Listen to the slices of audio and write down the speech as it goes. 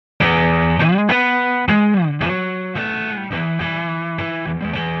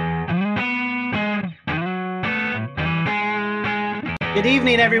Good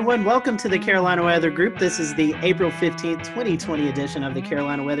evening, everyone. Welcome to the Carolina Weather Group. This is the April 15th, 2020 edition of the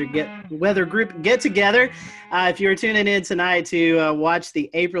Carolina Weather Group Get Together. If you were tuning in tonight to watch the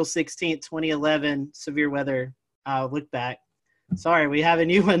April 16th, 2011 severe weather look back, sorry, we have a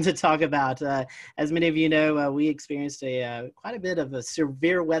new one to talk about. As many of you know, we experienced quite a bit of a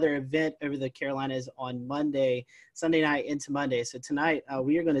severe weather event over the Carolinas on Sunday night into Monday. So tonight,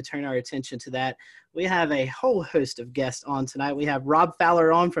 we are going to turn our attention to that. We have a whole host of guests on tonight. We have Rob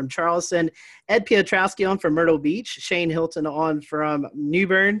Fowler on from Charleston, Ed Piotrowski on from Myrtle Beach, Shane Hilton on from New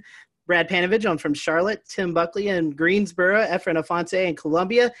Bern, Brad Panovich on from Charlotte, Tim Buckley in Greensboro, Efren Afonte in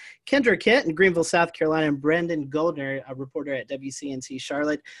Columbia, Kendra Kent in Greenville, South Carolina, and Brendan Goldner, a reporter at WCNC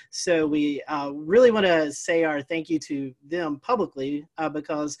Charlotte. So we really want to say our thank you to them publicly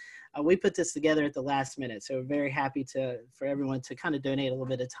because we put this together at the last minute. So we're very happy for everyone to kind of donate a little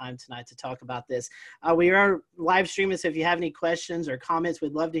bit of time tonight to talk about this. We are live streaming, so if you have any questions or comments,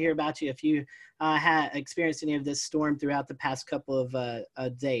 we'd love to hear about you if you had experienced any of this storm throughout the past couple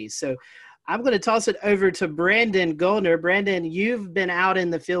of days. So I'm going to toss it over to Brandon Goldner. Brandon, you've been out in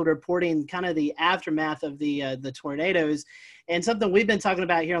the field reporting kind of the aftermath of the tornadoes. And something we've been talking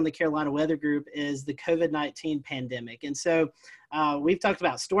about here on the Carolina Weather Group is the COVID-19 pandemic. And so we've talked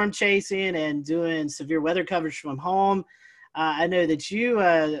about storm chasing and doing severe weather coverage from home. I know that you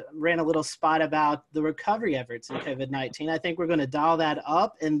ran a little spot about the recovery efforts in COVID-19. I think we're going to dial that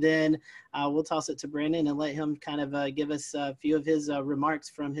up, and then we'll toss it to Brandon and let him kind of give us a few of his remarks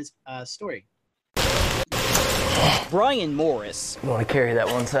from his story. Brian Morris You want to carry that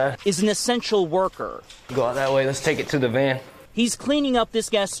one side? is an essential worker. Go out that way. Let's take it to the van. He's cleaning up this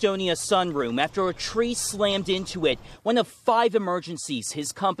Gastonia sunroom after a tree slammed into it, one of 5 emergencies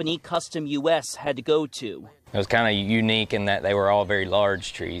his company, Custom US, had to go to. It was kind of unique in that they were all very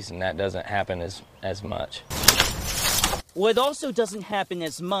large trees, and that doesn't happen as much. What also doesn't happen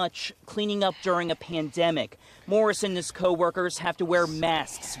as much, cleaning up during a pandemic. Morris and his co-workers have to wear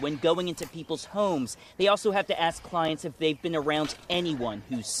masks when going into people's homes. They also have to ask clients if they've been around anyone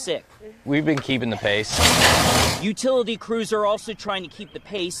who's sick. We've been keeping the pace. Utility crews are also trying to keep the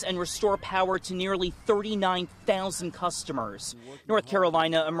pace and restore power to nearly 39,000 customers. North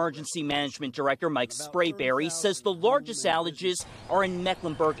Carolina Emergency Management Director Mike Sprayberry says the largest outages are in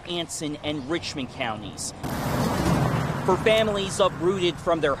Mecklenburg, Anson, and Richmond counties. For families uprooted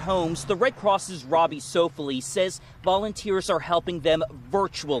from their homes, the Red Cross's Robbie Sofoli says volunteers are helping them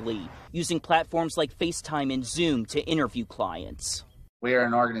virtually, using platforms like FaceTime and Zoom to interview clients. We are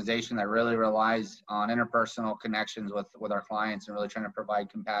an organization that really relies on interpersonal connections with our clients and really trying to provide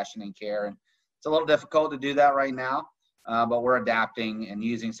compassion and care. And it's a little difficult to do that right now, but we're adapting and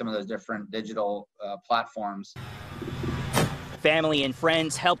using some of those different digital platforms. Family and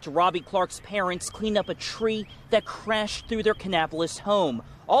friends helped Robbie Clark's parents clean up a tree that crashed through their Kannapolis home,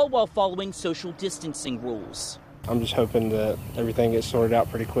 all while following social distancing rules. I'm just hoping that everything gets sorted out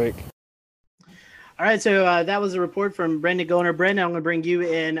pretty quick. All right, so that was a report from Brendan Goldner. Brendan, I'm going to bring you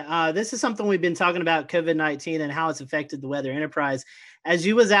in. This is something we've been talking about, COVID-19 and how it's affected the weather enterprise. As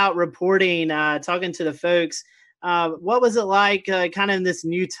you was out reporting, talking to the folks, what was it like kind of in this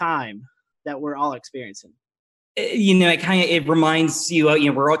new time that we're all experiencing? It reminds you,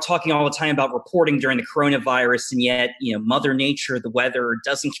 we're all talking all the time about reporting during the coronavirus, and yet, Mother Nature, the weather,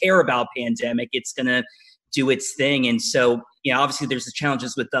 doesn't care about pandemic. It's going to do its thing. And so, obviously there's the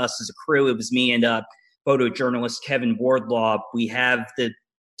challenges with us as a crew. It was me and photojournalist Kevin Wardlaw. We have the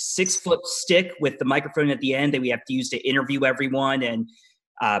 6-foot stick with the microphone at the end that we have to use to interview everyone. And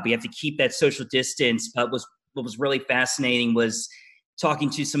we have to keep that social distance. But what was really fascinating was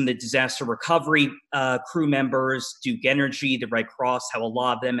talking to some of the disaster recovery crew members, Duke Energy, the Red Cross, how a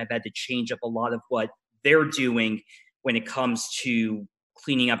lot of them have had to change up a lot of what they're doing when it comes to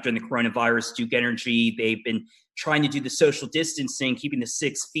cleaning up during the coronavirus. Duke Energy, they've been trying to do the social distancing, keeping the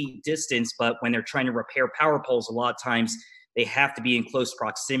 6 feet distance, but when they're trying to repair power poles, a lot of times they have to be in close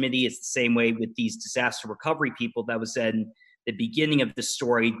proximity. It's the same way with these disaster recovery people that was in the beginning of the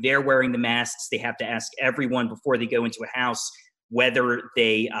story. They're wearing the masks. They have to ask everyone before they go into a house whether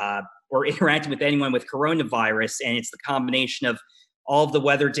they were interacting with anyone with coronavirus. And it's the combination of all of the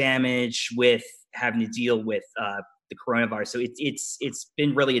weather damage with having to deal with the coronavirus. So it's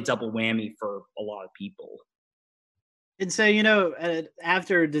been really a double whammy for a lot of people. And so,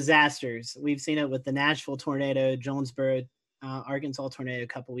 after disasters, we've seen it with the Nashville tornado, Jonesboro, Arkansas tornado a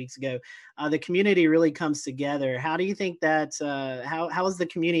couple weeks ago. The community really comes together. How do you think that, how is the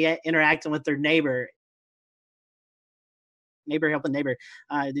community interacting with their neighbor neighbor helping neighbor.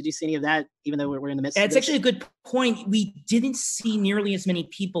 Did you see any of that, even though we're in the midst of It's actually a good point. We didn't see nearly as many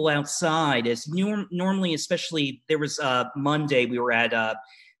people outside as normally, especially there was Monday, we were at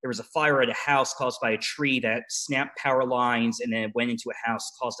there was a fire at a house caused by a tree that snapped power lines and then it went into a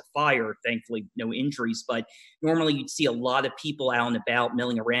house, caused a fire. Thankfully, no injuries. But normally you'd see a lot of people out and about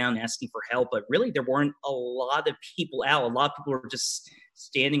milling around asking for help. But really, there weren't a lot of people out. A lot of people were just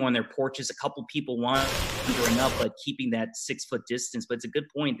standing on their porches. A couple people wandering up, but keeping that 6-foot distance. But it's a good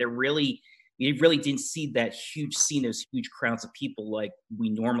point. We really didn't see those huge crowds of people like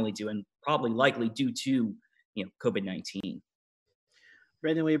we normally do, and probably likely due to COVID-19.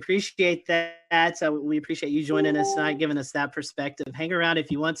 Brendan, we appreciate that. We appreciate you joining us tonight, giving us that perspective. Hang around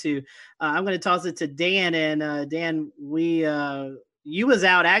if you want to. I'm going to toss it to Dan. And Dan, you was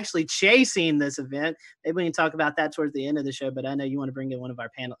out actually chasing this event. Maybe we can talk about that towards the end of the show, but I know you want to bring in one of our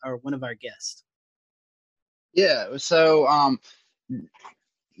panel or one of our guests. Yeah. So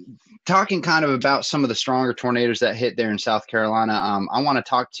talking kind of about some of the stronger tornadoes that hit there in South Carolina, I want to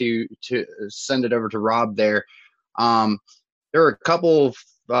talk to send it over to Rob there. There were a couple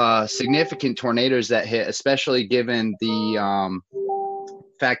of significant tornadoes that hit, especially given the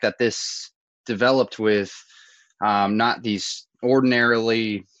fact that this developed with not these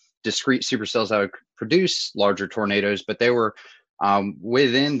ordinarily discrete supercells that would produce larger tornadoes, but they were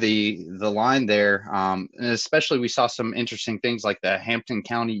within the line there. And especially we saw some interesting things like the Hampton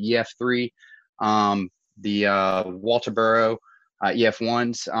County EF3, the Walterboro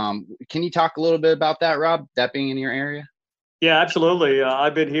EF1s. Can you talk a little bit about that, Rob, that being in your area? Yeah, absolutely.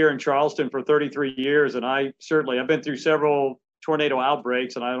 I've been here in Charleston for 33 years, and I've been through several tornado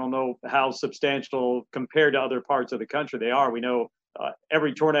outbreaks, and I don't know how substantial compared to other parts of the country they are. We know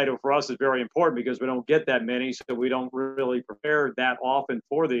every tornado for us is very important because we don't get that many, so we don't really prepare that often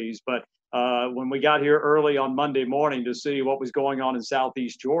for these. But when we got here early on Monday morning to see what was going on in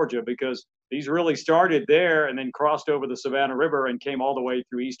southeast Georgia, because these really started there and then crossed over the Savannah River and came all the way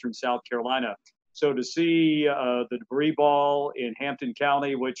through eastern South Carolina. So to see the debris ball in Hampton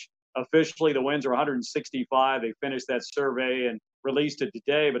County, which officially the winds are 165, they finished that survey and released it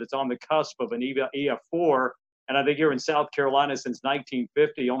today, but it's on the cusp of an EF4. And I think here in South Carolina since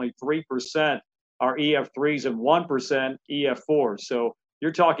 1950, only 3% are EF3s and 1% EF4s. So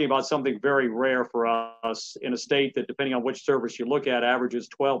you're talking about something very rare for us in a state that, depending on which service you look at, averages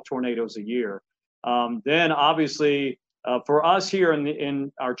 12 tornadoes a year. Then obviously, for us here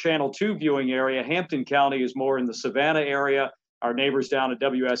in our Channel 2 viewing area, Hampton County is more in the Savannah area. Our neighbors down at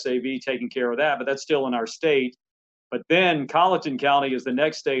WSAV taking care of that, but that's still in our state. But then Colleton County is the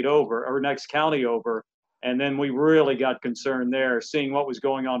next state over, or next county over. And then we really got concerned there, seeing what was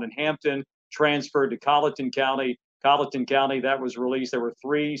going on in Hampton, transferred to Colleton County. Colleton County, that was released. There were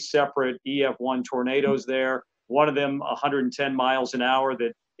 3 separate EF1 tornadoes there. One of them 110 miles an hour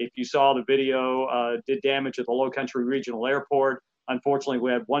that, if you saw the video, did damage at the Low Country Regional Airport. Unfortunately,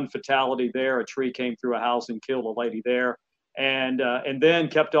 we had 1 fatality there. A tree came through a house and killed a lady there. And then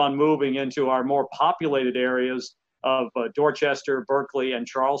kept on moving into our more populated areas of Dorchester, Berkeley, and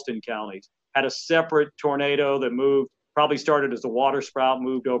Charleston counties. Had a separate tornado that moved, probably started as a water spout,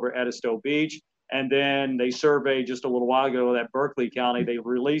 moved over Edisto Beach. And then they surveyed just a little while ago that Berkeley County, they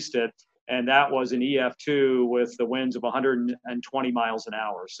released it. And that was an EF2 with the winds of 120 miles an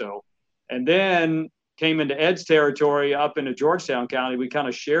hour. So, and then came into Ed's territory up into Georgetown County. We kind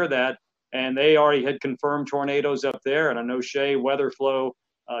of share that. And they already had confirmed tornadoes up there. And I know Shea, WeatherFlow,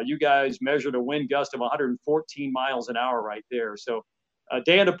 you guys measured a wind gust of 114 miles an hour right there. So,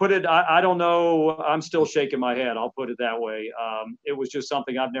 Dan, to put it, I don't know. I'm still shaking my head. I'll put it that way. It was just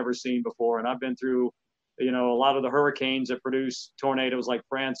something I've never seen before. And I've been through, a lot of the hurricanes that produce tornadoes like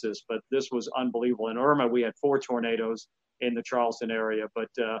Francis, but this was unbelievable. In Irma, we had 4 tornadoes in the Charleston area. But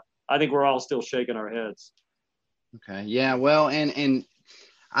I think we're all still shaking our heads. Okay. Yeah. Well, and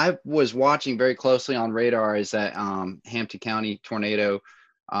I was watching very closely on radar as that Hampton County tornado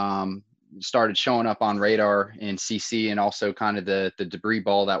started showing up on radar in CC, and also kind of the debris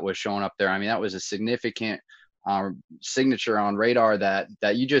ball that was showing up there. I mean, that was a significant signature on radar that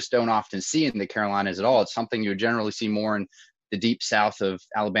you just don't often see in the Carolinas at all. It's something you would generally see more in the deep south of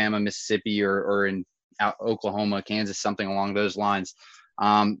Alabama, Mississippi, or in Oklahoma, Kansas, something along those lines.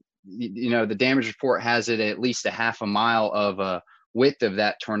 The damage report has it at least a half a mile of a width of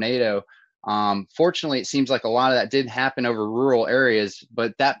that tornado. Fortunately, it seems like a lot of that did happen over rural areas,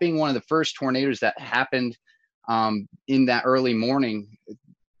 but that being one of the first tornadoes that happened in that early morning,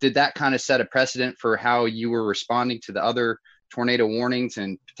 did that kind of set a precedent for how you were responding to the other tornado warnings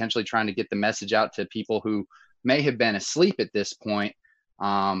and potentially trying to get the message out to people who may have been asleep at this point,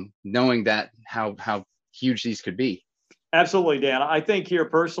 knowing that how huge these could be? Absolutely, Dan. I think here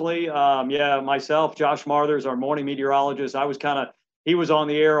personally, myself, Josh Marthers, our morning meteorologist, he was on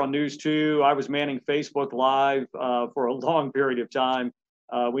the air on News 2. I was manning Facebook Live for a long period of time.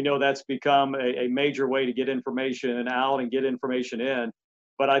 We know that's become a major way to get information out and get information in.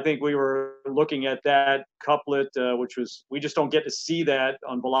 But I think we were looking at that couplet, which was, we just don't get to see that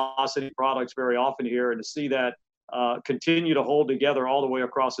on Velocity products very often here, and to see that continue to hold together all the way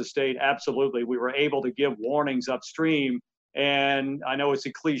across the state. Absolutely. We were able to give warnings upstream. And I know it's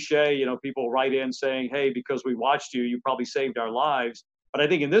a cliche, people write in saying, hey, because we watched you, you probably saved our lives. But I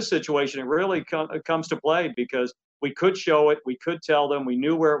think in this situation, it really comes to play because we could show it. We could tell them. We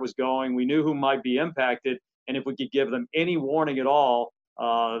knew where it was going. We knew who might be impacted. And if we could give them any warning at all,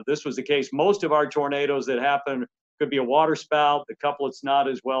 this was the case. Most of our tornadoes that happen could be a water spout. The couplet's not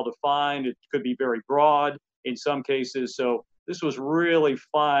as well defined. It could be very broad in some cases. So this was really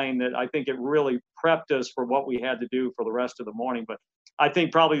fine. That I think it really prepped us for what we had to do for the rest of the morning. But I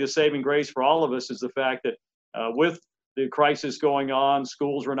think probably the saving grace for all of us is the fact that with the crisis going on,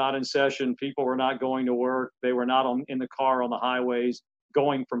 schools were not in session, people were not going to work, they were not in the car on the highways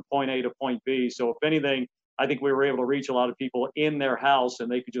going from point A to point B. So if anything, I think we were able to reach a lot of people in their house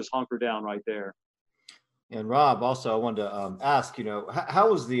and they could just hunker down right there. And Rob, also, I wanted to ask, how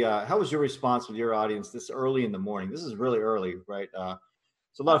was your response with your audience this early in the morning? This is really early, right? So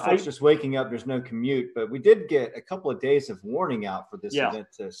a lot of folks just waking up. There's no commute, but we did get a couple of days of warning out for this event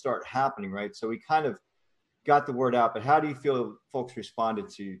to start happening, right? So we kind of got the word out. But how do you feel folks responded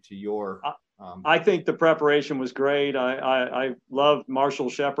to your? I think the preparation was great. I loved Marshall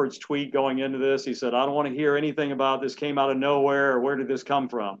Shepard's tweet going into this. He said, "I don't want to hear anything about this. Came out of nowhere. Or where did this come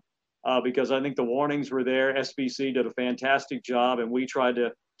from?" Because I think the warnings were there. SBC did a fantastic job, and we tried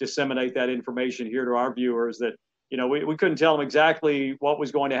to disseminate that information here to our viewers that, we couldn't tell them exactly what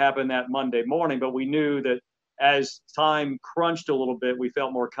was going to happen that Monday morning, but we knew that as time crunched a little bit, we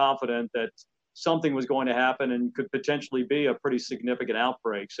felt more confident that something was going to happen and could potentially be a pretty significant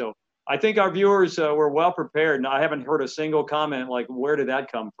outbreak. So I think our viewers were well prepared, and I haven't heard a single comment like, where did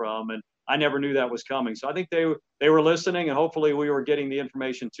that come from? And I never knew that was coming. So I think they were listening, and hopefully we were getting the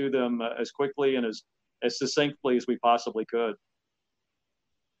information to them as quickly and as succinctly as we possibly could.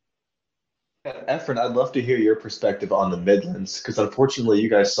 Efren, I'd love to hear your perspective on the Midlands, because unfortunately you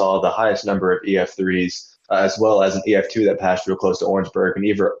guys saw the highest number of EF3s as well as an EF2 that passed real close to Orangeburg and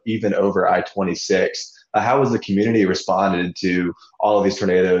even over I-26. How has the community responded to all of these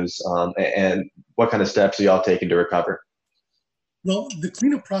tornadoes, and what kind of steps are y'all taking to recover? Well, the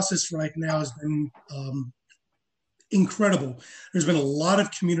cleanup process right now has been incredible. There's been a lot of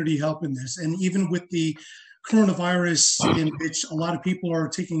community help in this. And even with the coronavirus, in which a lot of people are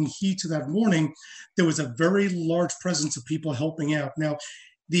taking heed to that warning, there was a very large presence of people helping out. Now,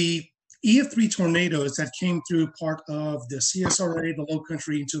 the EF3 tornadoes that came through part of the CSRA, the Low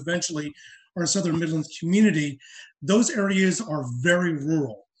Country, into eventually our Southern Midlands community, those areas are very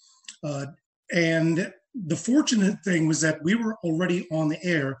rural. And the fortunate thing was that we were already on the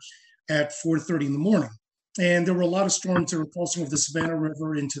air at 4:30 in the morning. And there were a lot of storms that were crossing over the Savannah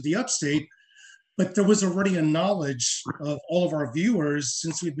River into the upstate, but there was already a knowledge of all of our viewers,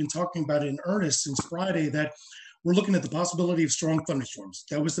 since we've been talking about it in earnest since Friday, that we're looking at the possibility of strong thunderstorms.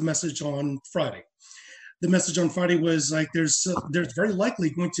 That was the message on Friday. The message on Friday was like, there's very likely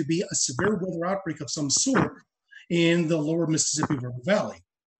going to be a severe weather outbreak of some sort in the lower Mississippi River Valley.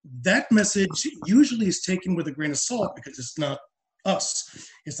 That message usually is taken with a grain of salt because it's not us.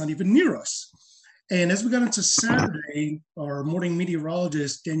 It's not even near us. And as we got into Saturday, our morning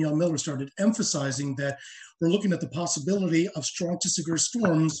meteorologist, Danielle Miller, started emphasizing that we're looking at the possibility of strong to severe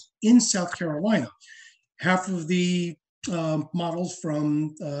storms in South Carolina. Half of the models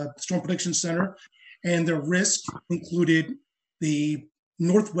from Storm Prediction Center and their risk included the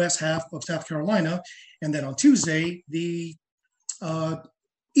northwest half of South Carolina, and then on Tuesday, the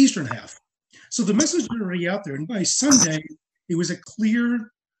eastern half. So the message was already out there. And by Sunday, it was a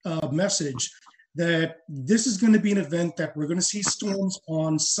clear message that this is going to be an event that we're going to see storms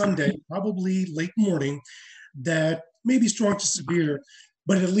on Sunday, probably late morning, that may be strong to severe,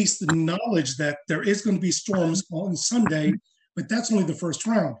 but at least the knowledge that there is going to be storms on Sunday, but that's only the first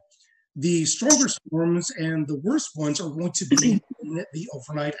round. The stronger storms and the worst ones are going to be in the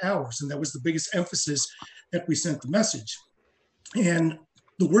overnight hours. And that was the biggest emphasis that we sent the message. And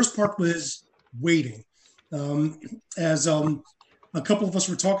the worst part was waiting. As a couple of us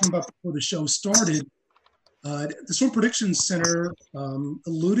were talking about before the show started, the Storm Prediction Center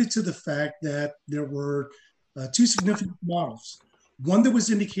alluded to the fact that there were two significant models. One that was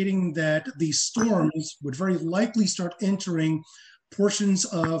indicating that these storms would very likely start entering portions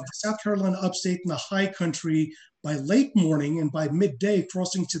of South Carolina upstate and the high country by late morning, and by midday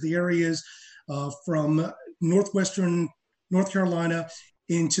crossing to the areas from northwestern North Carolina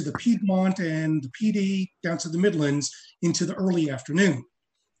into the Piedmont and the PD down to the Midlands into the early afternoon.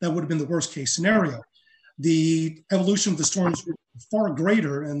 That would have been the worst case scenario. The evolution of the storms were far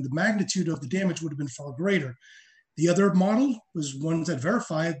greater, and the magnitude of the damage would have been far greater. The other model was one that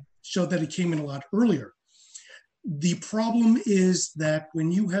verified, showed that it came in a lot earlier. The problem is that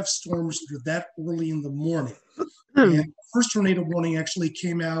when you have storms that are that early in the morning, and the first tornado warning actually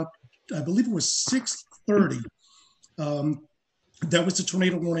came out, I believe it was 6:30. That was the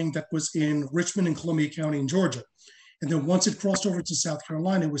tornado warning that was in Richmond and Columbia County in Georgia. And then once it crossed over to South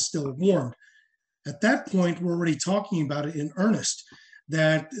Carolina, it was still warned. At that point, we're already talking about it in earnest,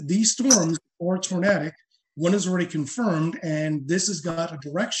 that these storms are tornadic. One is already confirmed, and this has got a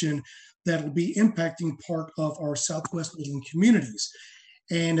direction that will be impacting part of our Southwest Midland communities.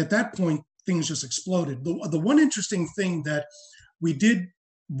 And at that point, things just exploded. The one interesting thing that we did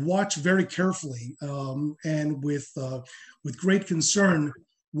watch very carefully and with great concern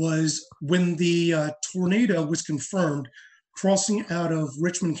was when the tornado was confirmed crossing out of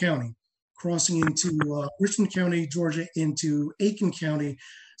Richmond County, crossing into Richmond County, Georgia, into Aiken County,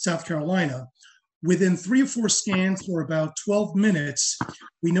 South Carolina. Within 3 or 4 scans for about 12 minutes,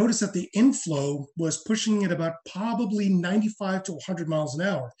 we noticed that the inflow was pushing at about probably 95 to 100 miles an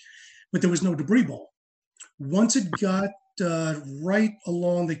hour, but there was no debris ball. Once it got right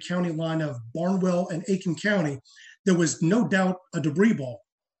along the county line of Barnwell and Aiken County, there was no doubt a debris ball.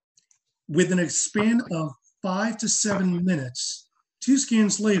 Within a span of 5 to 7 minutes, 2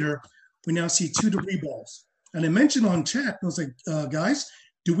 scans later, we now see 2 debris balls. And I mentioned on chat, I was like, guys,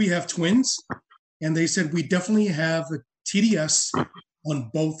 do we have twins? And they said, we definitely have a TDS on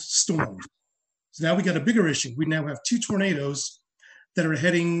both storms. So now we got a bigger issue. We now have 2 tornadoes that are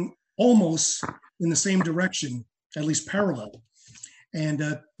heading almost in the same direction, at least parallel. And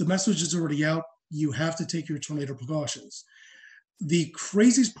the message is already out. You have to take your tornado precautions. The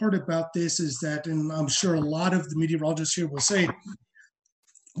craziest part about this is that, and I'm sure a lot of the meteorologists here will say,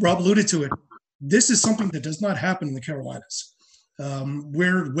 Rob alluded to it, this is something that does not happen in the Carolinas.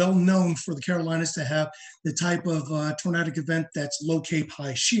 We're well known for the Carolinas to have the type of tornadic event that's low cape,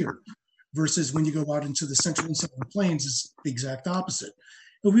 high shear, versus when you go out into the central and southern plains, is the exact opposite.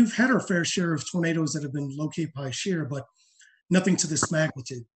 But we've had our fair share of tornadoes that have been low cape, high shear, but nothing to this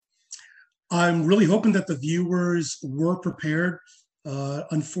magnitude. I'm really hoping that the viewers were prepared.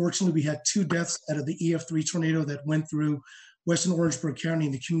 Unfortunately, we had 2 deaths out of the EF3 tornado that went through Western Orangeburg County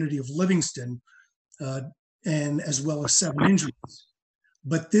in the community of Livingston, and as well as 7 injuries.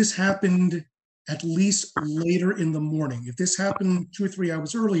 But this happened at least later in the morning. If this happened 2 or 3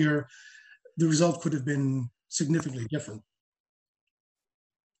 hours earlier, the result could have been significantly different.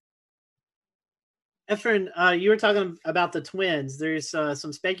 Efren, you were talking about the twins. There's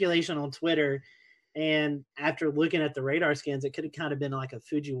some speculation on Twitter, and after looking at the radar scans, it could have kind of been like a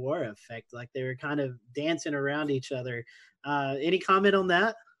Fujiwara effect, like they were kind of dancing around each other. Any comment on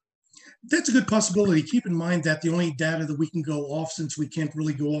that? That's a good possibility. Keep in mind that the only data that we can go off, since we can't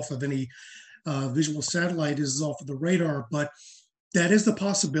really go off of any visual satellite, is off of the radar, but that is the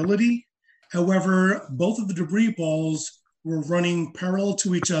possibility. However, both of the debris balls were running parallel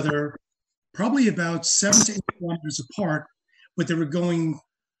to each other, probably about 7 to 8 kilometers apart, but they were going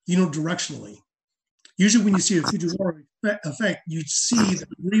unidirectionally. Usually when you see a Fujiwara effect, you see the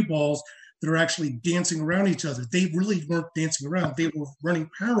debris balls that are actually dancing around each other. They really weren't dancing around. They were running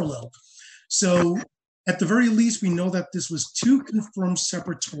parallel. So at the very least, we know that this was 2 confirmed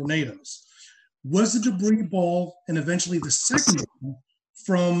separate tornadoes. Was the debris ball, and eventually the second one,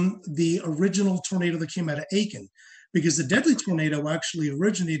 from the original tornado that came out of Aiken? Because the deadly tornado actually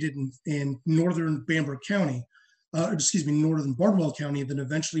originated in northern Bamberg County, northern Barnwell County, and then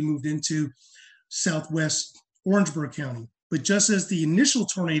eventually moved into southwest Orangeburg County. But just as the initial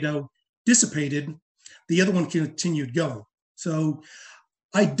tornado dissipated, the other one continued going. So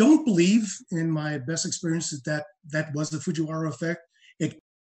I don't believe, in my best experience, that was the Fujiwara effect. It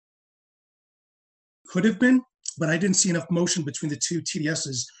could have been, but I didn't see enough motion between the 2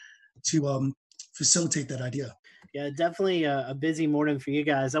 TDSs to facilitate that idea. Yeah, definitely a busy morning for you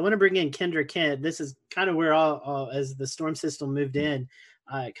guys. I want to bring in Kendra Kent. This is kind of where as the storm system moved in,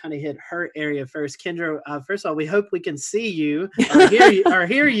 it kind of hit her area first. Kendra, first of all, we hope we can see you or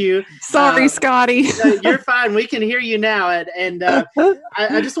hear you. Sorry, Scotty. You're fine. We can hear you now. And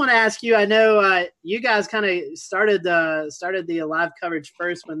I just want to ask you, I know you guys kind of started the live coverage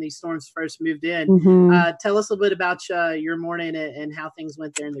first when these storms first moved in. Mm-hmm. Tell us a little bit about your morning and how things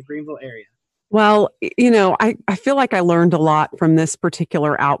went there in the Greenville area. Well, I feel like I learned a lot from this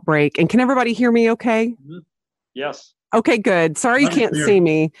particular outbreak. And can everybody hear me okay? Yes. Okay, good. Sorry you can't see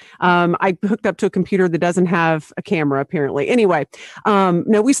me. I hooked up to a computer that doesn't have a camera, apparently. Anyway,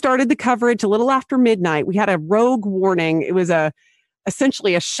 no, we started the coverage a little after midnight. We had a rogue warning. It was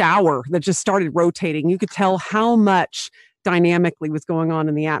essentially a shower that just started rotating. You could tell how much dynamically was going on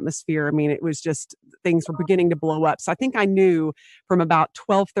in the atmosphere. I mean, it was just things were beginning to blow up. So I think I knew from about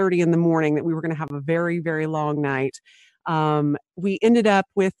 12:30 in the morning that we were going to have a very, very long night. We ended up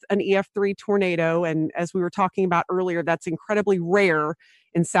with an EF3 tornado. And as we were talking about earlier, that's incredibly rare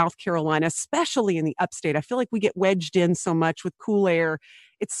in South Carolina, especially in the upstate. I feel like we get wedged in so much with cool air.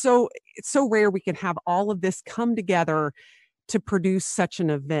 It's so rare we can have all of this come together to produce such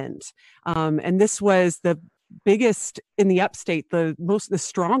an event. And this was the biggest in the upstate, the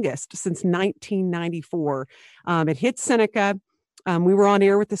strongest since 1994. It hit Seneca. We were on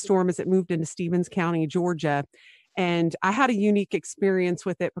air with the storm as it moved into Stevens County, Georgia. And I had a unique experience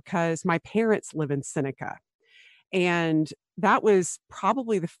with it because my parents live in Seneca. And that was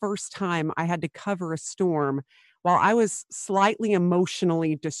probably the first time I had to cover a storm while I was slightly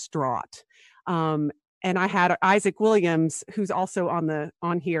emotionally distraught. And I had Isaac Williams, who's also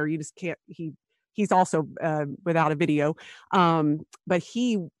on here. You just can't, he's also without a video. But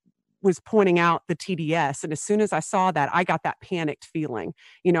he was pointing out the TDS. And as soon as I saw that, I got that panicked feeling.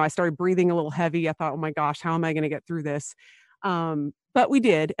 I started breathing a little heavy. I thought, oh my gosh, how am I going to get through this? But we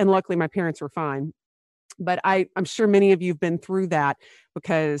did. And luckily my parents were fine. But I'm sure many of you have been through that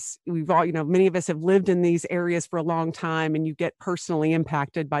because we've all, many of us have lived in these areas for a long time and you get personally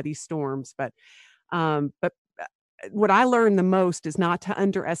impacted by these storms. But what I learned the most is not to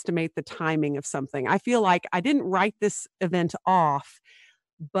underestimate the timing of something. I feel like I didn't write this event off,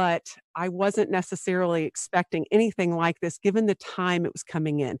 but I wasn't necessarily expecting anything like this given the time it was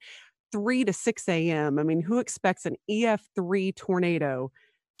coming in. 3 to 6 a.m. I mean, who expects an EF3 tornado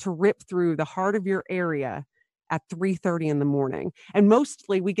to rip through the heart of your area at 3:30 in the morning? And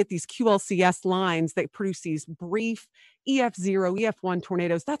mostly we get these QLCS lines that produce these brief EF0, EF1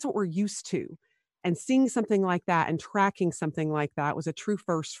 tornadoes. That's what we're used to. And seeing something like that and tracking something like that was a true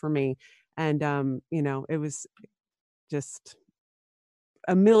first for me. And, it was just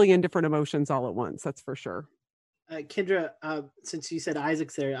a million different emotions all at once. That's for sure. Kendra, since you said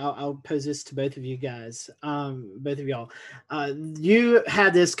Isaac's there, I'll pose this to both of you guys, both of y'all. You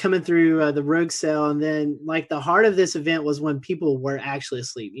had this coming through the rogue cell, and then like the heart of this event was when people were actually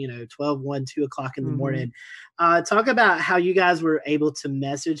asleep, 12, 1, 2 o'clock in the morning. Talk about how you guys were able to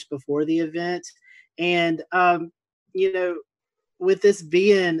message before the event. And, with this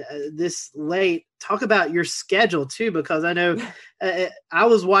being this late, talk about your schedule too, because I know I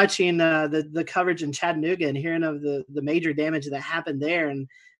was watching the coverage in Chattanooga and hearing of the major damage that happened there. And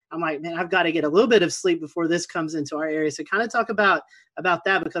I'm like, man, I've got to get a little bit of sleep before this comes into our area. So kind of talk about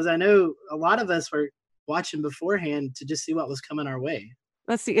that, because I know a lot of us were watching beforehand to just see what was coming our way.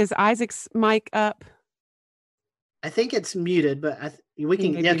 Let's see. Is Isaac's mic up? I think it's muted, but we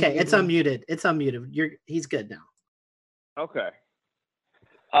can. Okay, it's unmuted. It's unmuted. He's good now. Okay.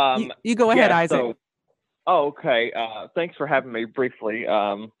 You go ahead, Isaac. Okay. Thanks for having me briefly.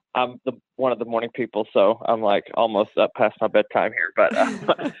 I'm one of the morning people, so I'm like almost up past my bedtime here.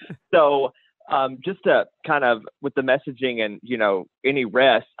 But just to kind of with the messaging and any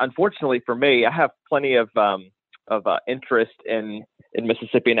rest. Unfortunately for me, I have plenty of interest in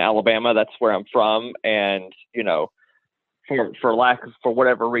Mississippi and Alabama. That's where I'm from, and for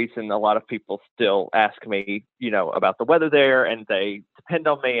whatever reason, a lot of people still ask me, about the weather there, and they depend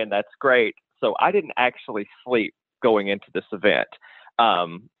on me, and that's great. So I didn't actually sleep going into this event.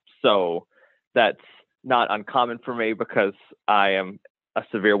 So that's not uncommon for me because I am a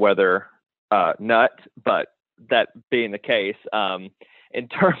severe weather nut. But that being the case, in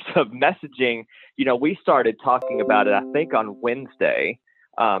terms of messaging, we started talking about it, I think, on Wednesday.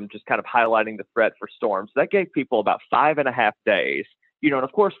 Just kind of highlighting the threat for storms. That gave people about 5.5 days, and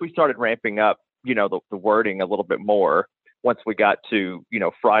of course we started ramping up, the wording a little bit more once we got to,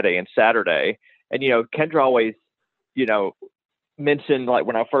 Friday and Saturday. And, Kendra always, mentioned, like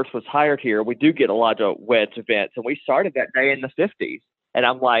when I first was hired here, we do get a lot of wedge events, and we started that day in the 50s. And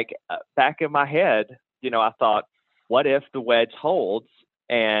I'm like, back in my head, I thought, what if the wedge holds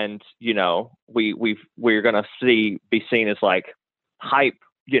and, we're going to be seen as like hype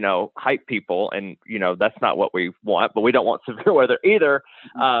people, and that's not what we want, but we don't want severe weather either.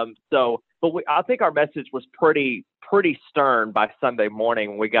 I think our message was pretty stern by Sunday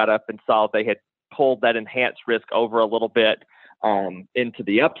morning when we got up and saw they had pulled that enhanced risk over a little bit into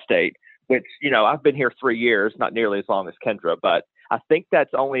the upstate, which I've been here 3 years, not nearly as long as Kendra, but I think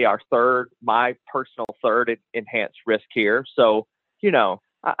that's only my personal third enhanced risk here. So,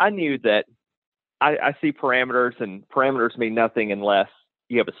 I knew that I see parameters, and parameters mean nothing unless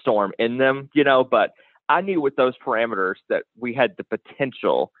you have a storm in them, but I knew with those parameters that we had the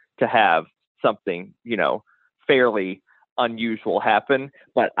potential to have something, fairly unusual happen,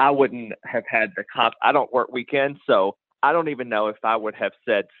 but I wouldn't have had I don't work weekends, so I don't even know if I would have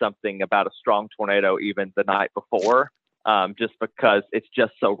said something about a strong tornado even the night before, just because it's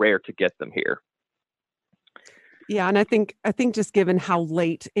just so rare to get them here. Yeah, and I think just given how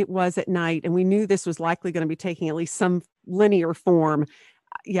late it was at night, and we knew this was likely going to be taking at least some linear form.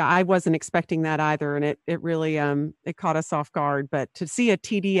 Yeah, I wasn't expecting that either, and it really it caught us off guard. But to see a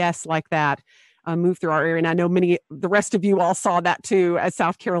TDS like that move through our area, and I know the rest of you all saw that too as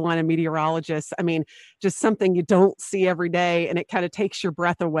South Carolina meteorologists. I mean, just something you don't see every day, and it kind of takes your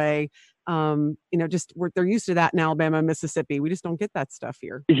breath away. They're used to that in Alabama and Mississippi. We just don't get that stuff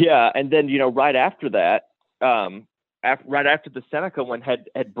here. Yeah, and then right after that. Right after the Seneca one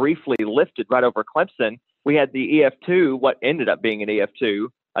had briefly lifted right over Clemson, we had the EF2, what ended up being an EF2,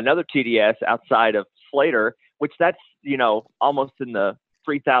 another TDS outside of Slater, which that's, almost in the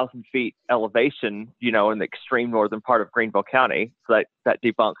 3,000 feet elevation, in the extreme northern part of Greenville County. So that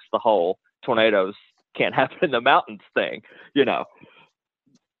debunks the whole tornadoes can't happen in the mountains thing,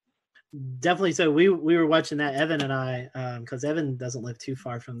 Definitely. So we were watching that, Evan and I, because Evan doesn't live too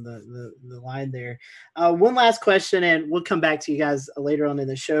far from the line there. One last question, and we'll come back to you guys later on in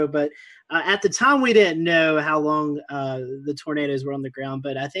the show. But at the time, we didn't know how long the tornadoes were on the ground.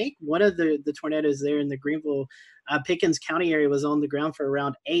 But I think one of the tornadoes there in the Greenville, Pickens County area was on the ground for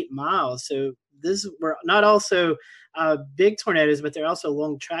around 8 miles. So these were not also big tornadoes, but they're also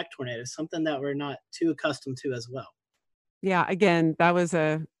long track tornadoes, something that we're not too accustomed to as well. Yeah, again, that was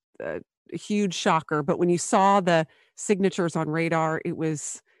a huge shocker, but when you saw the signatures on radar, there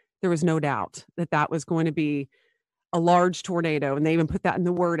was no doubt that was going to be a large tornado, and they even put that in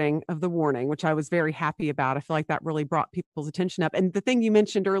the wording of the warning, which I was very happy about. I feel like that really brought people's attention up. And the thing you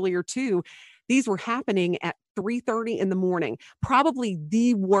mentioned earlier too, these were happening at 3:30 in the morning, probably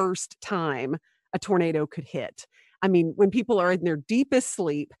the worst time a tornado could hit. I mean, when people are in their deepest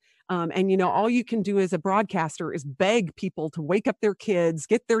sleep. And, all you can do as a broadcaster is beg people to wake up their kids,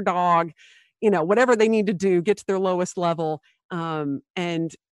 get their dog, whatever they need to do, get to their lowest level.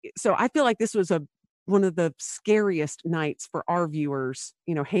 And so I feel like this was one of the scariest nights for our viewers,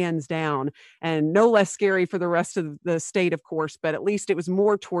 hands down, and no less scary for the rest of the state, of course, but at least it was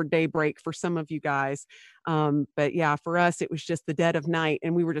more toward daybreak for some of you guys. But yeah, for us, it was just the dead of night,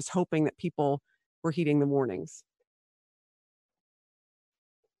 and we were just hoping that people were heeding the warnings.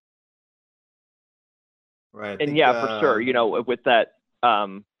 Right. And for sure, with that,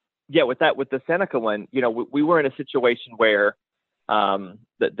 with the Seneca one, we were in a situation where the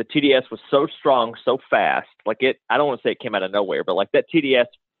TDS was so strong, so fast, I don't want to say it came out of nowhere, but that TDS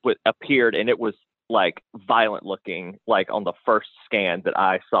appeared, and it was violent looking, on the first scan that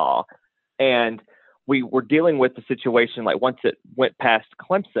I saw. And we were dealing with the situation, once it went past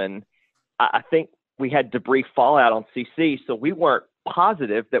Clemson, I think we had debris fallout on CC. So we weren't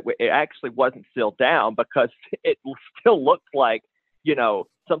positive that it actually wasn't still down, because it still looked like,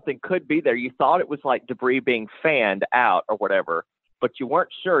 something could be there. You thought it was debris being fanned out or whatever, but you weren't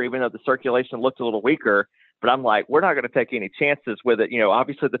sure, even though the circulation looked a little weaker. But I'm we're not going to take any chances with it.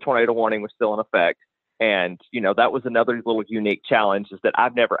 Obviously the tornado warning was still in effect. And, that was another little unique challenge, is that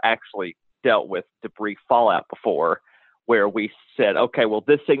I've never actually dealt with debris fallout before, where we said, okay, well,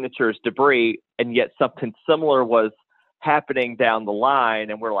 this signature is debris, and yet something similar was happening down the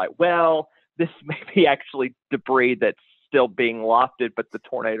line, and we're well, this may be actually debris that's still being lofted, but the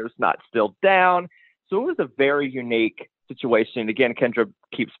tornado's not still down. So it was a very unique situation. Again, Kendra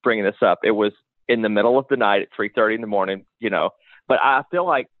keeps bringing this up. It was in the middle of the night at 3:30 in the morning, but I feel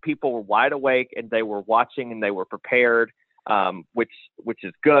like people were wide awake, and they were watching, and they were prepared, which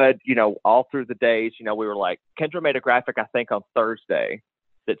is good. All through the days, we were Kendra made a graphic, I think on Thursday,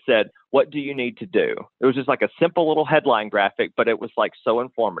 that said, what do you need to do? It was just a simple little headline graphic, but it was so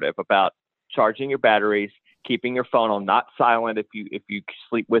informative about charging your batteries, keeping your phone on not silent if you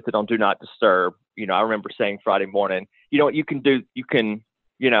sleep with it on do not disturb. I remember saying Friday morning, what you can do, you can,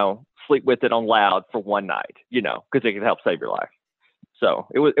 sleep with it on loud for one night, because it can help save your life. So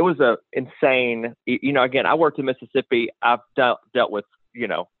it was a insane, again, I worked in Mississippi. I've dealt with,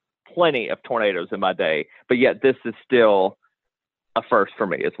 plenty of tornadoes in my day, but yet this is still a first for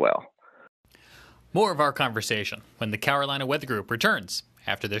me as well. More of our conversation when the Carolina Weather Group returns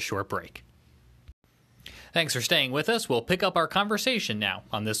after this short break. Thanks for staying with us. We'll pick up our conversation now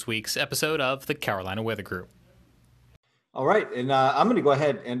on this week's episode of the Carolina Weather Group. All right, and I'm going to go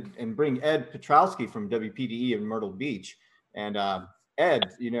ahead and bring Ed Petrowski from WPDE in Myrtle Beach. And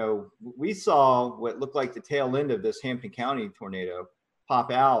Ed, you know, we saw what looked like the tail end of this Hampton County tornado pop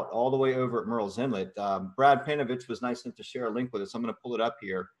out all the way over at Murrells Inlet. Brad Panovich was nice enough to share a link with us. I'm going to pull it up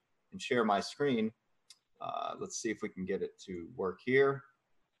here and share my screen. Let's see if we can get it to work here.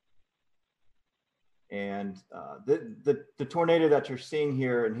 And the tornado that you're seeing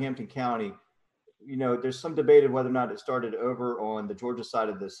here in Hampton County, you know, there's some debate of whether or not it started over on the Georgia side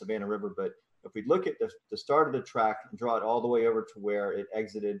of the Savannah River. But if we look at the start of the track and draw it all the way over to where it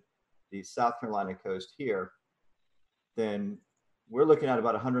exited the South Carolina coast here, then we're looking at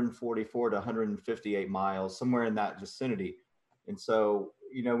about 144 to 158 miles, somewhere in that vicinity. And so,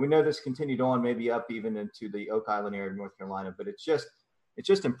 you know, we know this continued on, maybe up even into the Oak Island area of North Carolina, but it's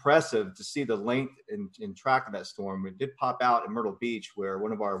just impressive to see the length and track of that storm. It did pop out in Myrtle Beach, where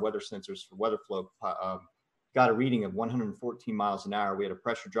one of our weather sensors for weather flow got a reading of 114 miles an hour. We had a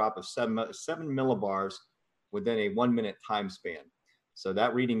pressure drop of 7 millibars within a 1 minute time span. So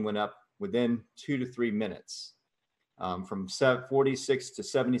that reading went up within 2 to 3 minutes, from 46 to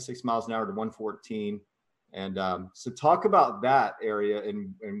 76 miles an hour to 114. And so talk about that area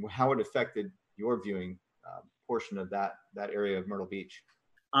and how it affected your viewing portion of that area of Myrtle Beach.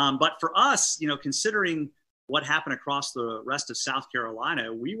 But for us, you know, considering what happened across the rest of South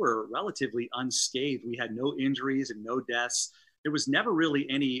Carolina, we were relatively unscathed. We had no injuries and no deaths. There was never really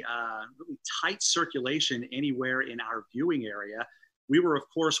any really tight circulation anywhere in our viewing area. We were, of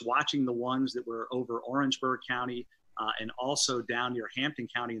course, watching the ones that were over Orangeburg County and also down near Hampton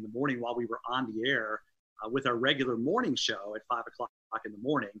County in the morning while we were on the air with our regular morning show at 5 o'clock in the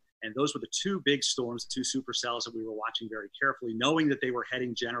morning. And those were the two big storms, the two supercells that we were watching very carefully, knowing that they were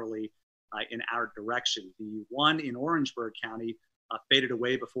heading generally in our direction. The one in Orangeburg County faded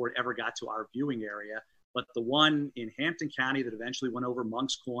away before it ever got to our viewing area. But the one in Hampton County that eventually went over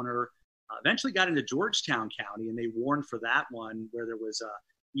Monk's Corner, eventually got into Georgetown County, and they warned for that one where there was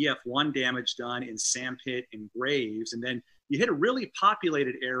EF1 damage done in Sandpit and Graves. And then you hit a really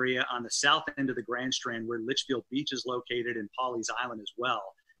populated area on the south end of the Grand Strand where Litchfield Beach is located and Pawleys Island as well.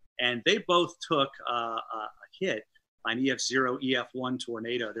 And they both took a hit by an EF0, EF1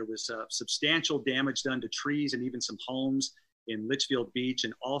 tornado. There was substantial damage done to trees and even some homes in Litchfield Beach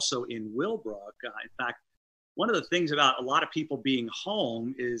and also in Willbrook. In fact, one of the things about a lot of people being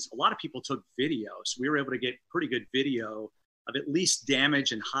home is a lot of people took video. So we were able to get pretty good video of at least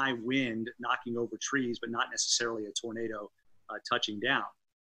damage and high wind knocking over trees, but not necessarily a tornado touching down.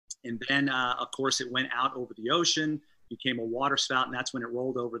 And then, of course, it went out over the ocean, became a water spout, and that's when it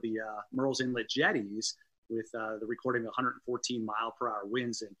rolled over the Murrells Inlet jetties with the recording of 114 mile per hour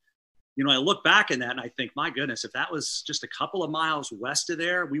winds. And, you know, I look back at that and I think, my goodness, if that was just a couple of miles west of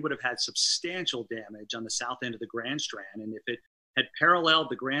there, we would have had substantial damage on the south end of the Grand Strand. And if it had paralleled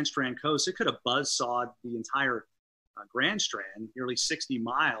the Grand Strand coast, it could have buzzsawed the entire Grand Strand, nearly 60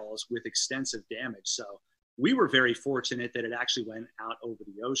 miles with extensive damage. So we were very fortunate that it actually went out over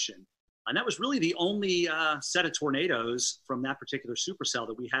the ocean. And that was really the only set of tornadoes from that particular supercell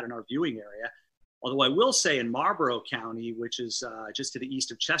that we had in our viewing area. Although I will say in Marlborough County, which is just to the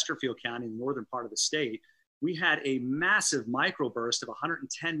east of Chesterfield County, in the northern part of the state, we had a massive microburst of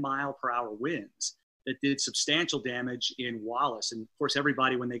 110 mile per hour winds that did substantial damage in Wallace. And of course,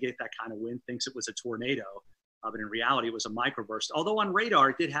 everybody, when they get that kind of wind, thinks it was a tornado. But in reality, it was a microburst. Although on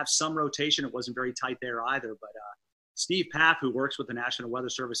radar, it did have some rotation. It wasn't very tight there either. But Steve Paff, who works with the National Weather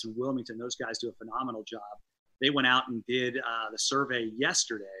Service in Wilmington, those guys do a phenomenal job. They went out and did the survey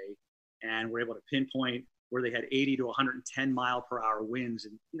yesterday and were able to pinpoint where they had 80 to 110 mile per hour winds.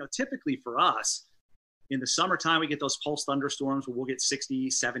 And, you know, typically for us, in the summertime, we get those pulse thunderstorms where we'll get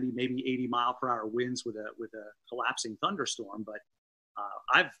 60, 70, maybe 80 mile per hour winds with a collapsing thunderstorm. But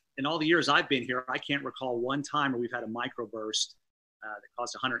in all the years I've been here, I can't recall one time where we've had a microburst that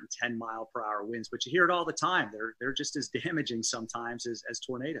caused 110 mile per hour winds, but you hear it all the time. They're just as damaging sometimes as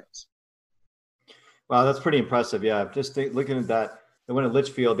tornadoes. Wow, that's pretty impressive. Yeah, just looking at that, the one at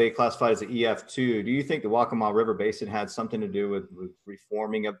Litchfield, they classified as an EF2. Do you think the Waccamaw River Basin had something to do with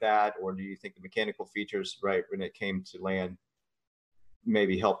reforming of that, or do you think the mechanical features, right, when it came to land,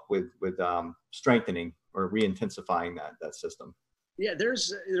 maybe help with strengthening or re-intensifying that system? Yeah,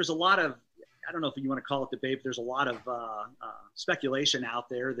 there's a lot of, I don't know if you want to call it debate, but there's a lot of speculation out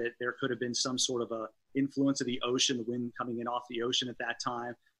there that there could have been some sort of a influence of the ocean, the wind coming in off the ocean at that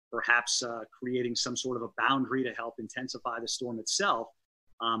time, perhaps creating some sort of a boundary to help intensify the storm itself.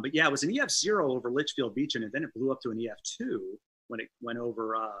 But yeah, it was an EF0 over Litchfield Beach, and then it blew up to an EF2 when it went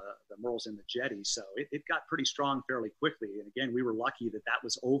over the Murrells and the jetty. So it got pretty strong fairly quickly. And again, we were lucky that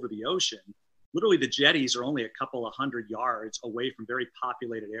was over the ocean. literally the jetties are only a couple of 100 yards away from very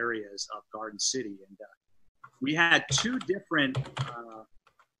populated areas of Garden City. And we had two different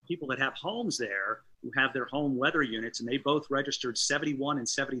people that have homes there who have their home weather units, and they both registered 71 and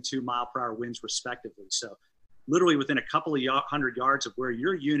 72 mile per hour winds respectively. So literally within a couple of 100 yards of where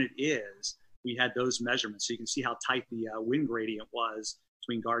your unit is, we had those measurements. So you can see how tight the wind gradient was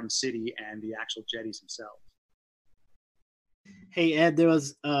between Garden City and the actual jetties themselves. Hey, Ed, there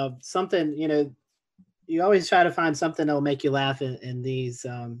was something, you always try to find something that will make you laugh in these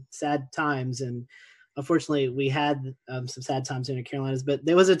sad times. And unfortunately, we had some sad times in the Carolinas, but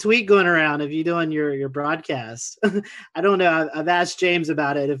there was a tweet going around of you doing your broadcast. I don't know. I've asked James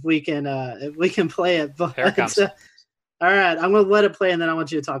about it, if we can play it. But, Here it comes. all right, I'm going to let it play, and then I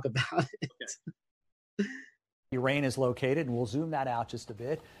want you to talk about it. Okay. The rain is located, and we'll zoom that out just a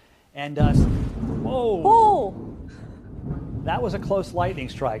bit. And, whoa. Oh. That was a close lightning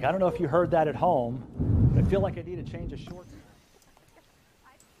strike. I don't know if you heard that at home, but I feel like I need to change a short.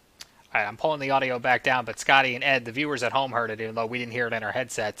 All right, I'm pulling the audio back down, but Scotty and Ed, the viewers at home heard it, even though we didn't hear it in our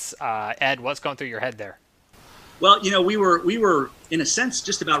headsets. Ed, what's going through your head there? Well, we were in a sense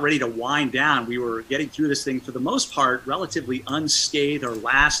just about ready to wind down. We were getting through this thing for the most part relatively unscathed. Our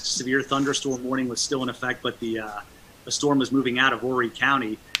last severe thunderstorm warning was still in effect, but the storm was moving out of Horry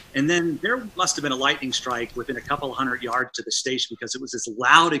County. And then there must have been a lightning strike within a couple of 100 yards to the station, because it was this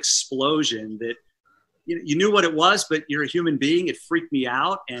loud explosion that you knew what it was, but you're a human being. It freaked me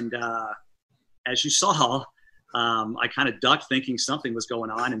out. And as you saw, I kind of ducked thinking something was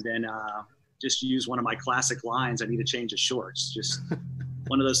going on, and then just used one of my classic lines, I need to change the shorts. Just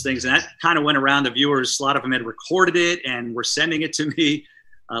one of those things. And that kind of went around the viewers. A lot of them had recorded it and were sending it to me,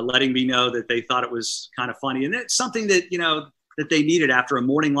 letting me know that they thought it was kind of funny. And it's something that, that they needed after a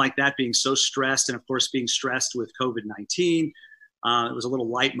morning like that, being so stressed, and of course being stressed with COVID-19. It was a little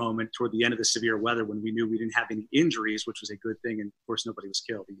light moment toward the end of the severe weather when we knew we didn't have any injuries, which was a good thing. And of course, nobody was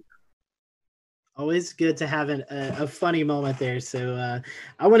killed either. Always good to have a funny moment there. So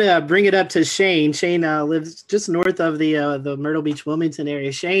I want to bring it up to Shane. Shane lives just north of the Myrtle Beach, Wilmington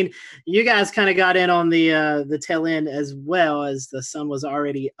area. Shane, you guys kind of got in on the tail end as well, as the sun was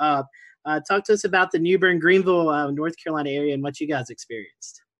already up. Talk to us about the New Bern, Greenville, North Carolina area and what you guys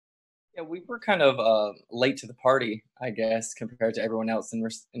experienced. Yeah, we were kind of late to the party, I guess, compared to everyone else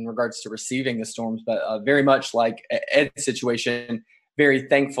in regards to receiving the storms. But very much like Ed's situation, very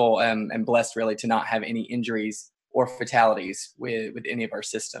thankful and blessed, really, to not have any injuries or fatalities with any of our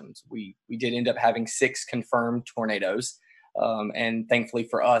systems. We did end up having 6 confirmed tornadoes. And thankfully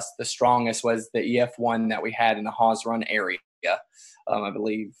for us, the strongest was the EF1 that we had in the Hawes Run area. I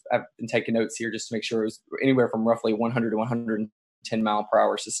believe I've been taking notes here just to make sure it was anywhere from roughly 100 to 110 mile per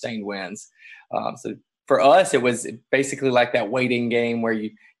hour sustained winds. So for us, it was basically like that waiting game where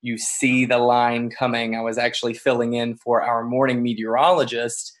you see the line coming. I was actually filling in for our morning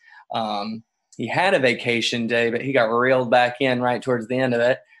meteorologist. He had a vacation day, but he got reeled back in right towards the end of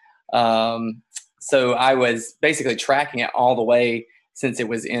it. So I was basically tracking it all the way since it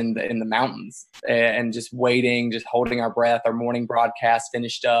was in the mountains, and just waiting, just holding our breath. Our morning broadcast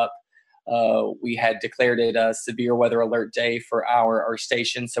finished up. We had declared it a severe weather alert day for our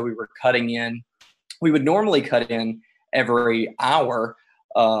station, so we were cutting in. We would normally cut in every hour,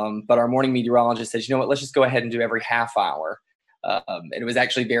 but our morning meteorologist says, you know what, let's just go ahead and do every half hour. And it was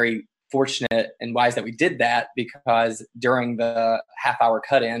actually very fortunate and wise that we did that, because during the half hour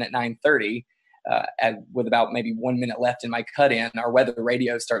cut in at 9:30, with about maybe 1 minute left in my cut in, our weather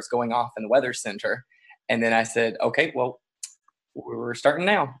radio starts going off in the weather center. And then I said, okay, well, we're starting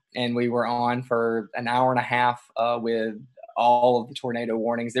now. And we were on for an hour and a half with all of the tornado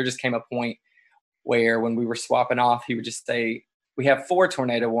warnings. There just came a point where when we were swapping off, he would just say, we have 4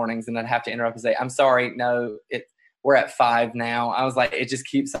 tornado warnings. And I'd have to interrupt and say, I'm sorry, no, we're at 5 now. I was like, it just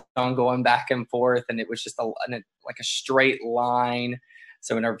keeps on going back and forth. And it was just like a straight line.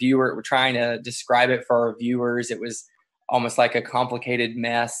 So when we're trying to describe it for our viewers, it was almost like a complicated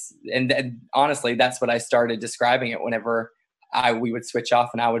mess. And honestly, that's what I started describing it whenever we would switch off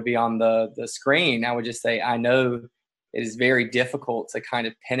and I would be on the screen. I would just say, I know it is very difficult to kind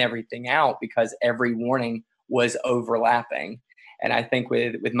of pin everything out because every warning was overlapping. And I think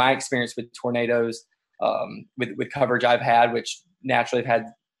with my experience with tornadoes, with coverage I've had, which naturally have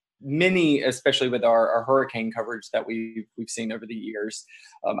had many, especially with our hurricane coverage that we've seen over the years,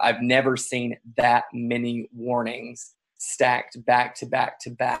 I've never seen that many warnings stacked back to back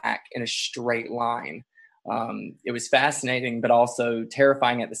to back in a straight line. It was fascinating, but also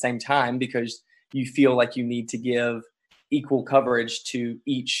terrifying at the same time, because you feel like you need to give equal coverage to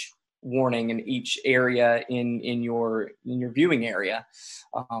each warning in each area in your viewing area.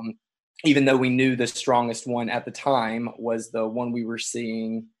 even though we knew the strongest one at the time was the one we were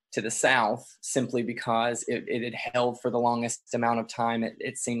seeing to the south, simply because it had held for the longest amount of time.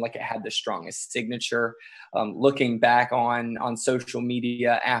 It seemed like it had the strongest signature. Looking back on social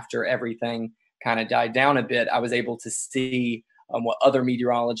media after everything kind of died down a bit, I was able to see what other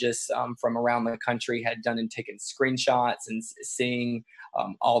meteorologists from around the country had done and taken screenshots and seeing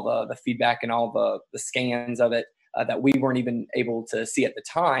all the feedback and all the scans of it that we weren't even able to see at the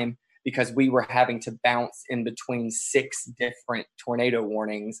time, because we were having to bounce in between 6 different tornado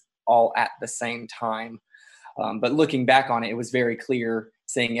warnings all at the same time. But looking back on it, it was very clear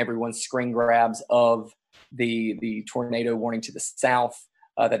seeing everyone's screen grabs of the tornado warning to the south,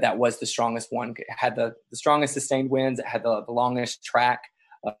 that was the strongest one. It had the strongest sustained winds. It had the longest track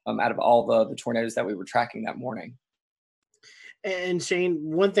out of all the tornadoes that we were tracking that morning. And Shane,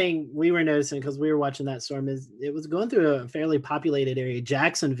 one thing we were noticing, because we were watching that storm, is it was going through a fairly populated area.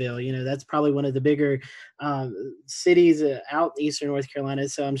 Jacksonville, that's probably one of the bigger cities out eastern North Carolina.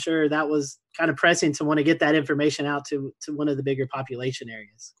 So I'm sure that was kind of pressing to want to get that information out to one of the bigger population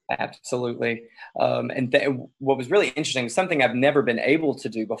areas. Absolutely. What was really interesting, something I've never been able to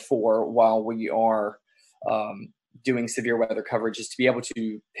do before while we are doing severe weather coverage, is to be able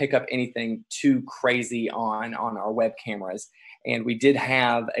to pick up anything too crazy on our web cameras. And we did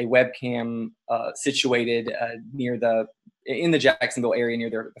have a webcam situated in the Jacksonville area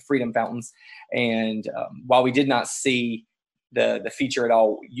near the Freedom Fountains. And while we did not see the feature at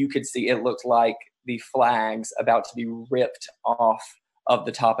all, you could see it looked like the flags about to be ripped off of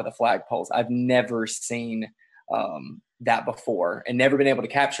the top of the flagpoles. I've never seen that before, and never been able to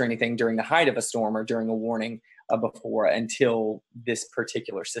capture anything during the height of a storm or during a warning before until this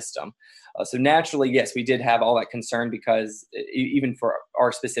particular system. So naturally, yes, we did have all that concern, because even for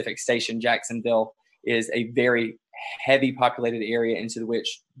our specific station, Jacksonville is a very heavy populated area into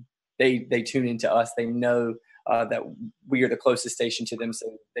which they tune into us. They know that we are the closest station to them,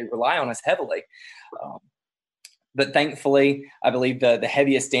 so they rely on us heavily. But thankfully, I believe the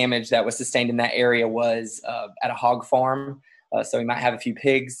heaviest damage that was sustained in that area was at a hog farm. So we might have a few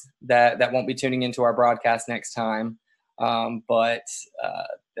pigs that won't be tuning into our broadcast next time. But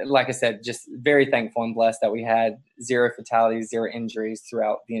like I said, just very thankful and blessed that we had 0 fatalities, 0 injuries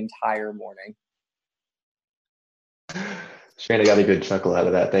throughout the entire morning. Shane, I got a good chuckle out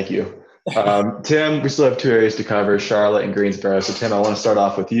of that. Thank you. Tim, we still have 2 areas to cover, Charlotte and Greensboro. So Tim, I want to start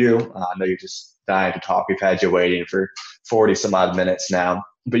off with you. I know you're just dying to talk. We've had you waiting for 40 some odd minutes now,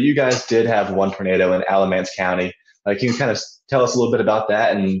 but you guys did have 1 tornado in Alamance County. Can you kind of tell us a little bit about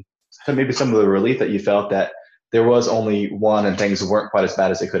that, and maybe some of the relief that you felt that there was only 1 and things weren't quite as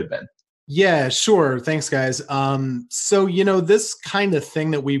bad as they could have been? Yeah, sure. Thanks, guys. So, this kind of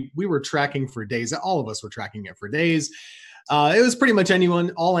thing that we were tracking for days, all of us were tracking it for days. It was pretty much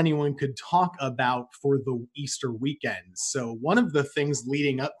all anyone could talk about for the Easter weekend. So one of the things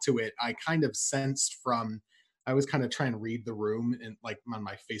leading up to it, I kind of sensed I was kind of trying to read the room and on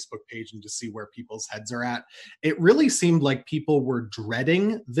my Facebook page and to see where people's heads are at. It really seemed like people were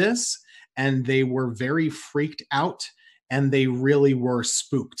dreading this, and they were very freaked out, and they really were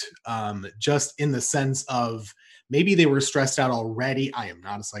spooked, just in the sense of maybe they were stressed out already. I am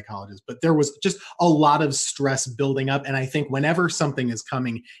not a psychologist, but there was just a lot of stress building up. And I think whenever something is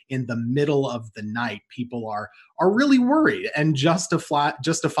coming in the middle of the night, people are really worried, and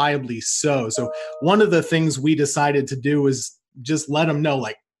justifiably so. So one of the things we decided to do is just let them know,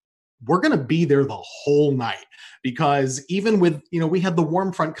 we're going to be there the whole night, because even with, we had the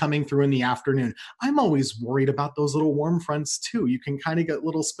warm front coming through in the afternoon. I'm always worried about those little warm fronts too. You can kind of get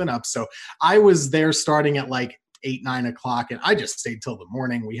little spin ups. So I was there starting at 8, 9 o'clock, and I just stayed till the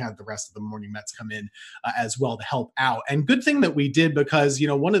morning. We had the rest of the morning Mets come in as well to help out. And good thing that we did, because,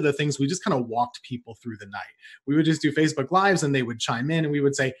 one of the things, we just kind of walked people through the night. We would just do Facebook Lives, and they would chime in, and we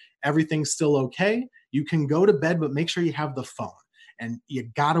would say, everything's still okay. You can go to bed, but make sure you have the phone. And you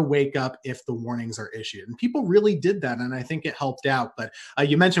got to wake up if the warnings are issued. And people really did that, and I think it helped out. But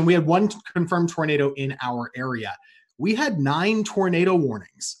you mentioned we had 1 confirmed tornado in our area. We had 9 tornado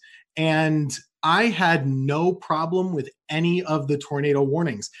warnings, and I had no problem with any of the tornado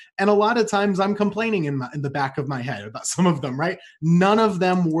warnings. And a lot of times I'm complaining in the back of my head about some of them, right? None of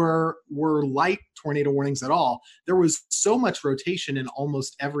them were light tornado warnings at all. There was so much rotation in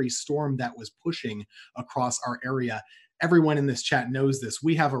almost every storm that was pushing across our area. Everyone in this chat knows this.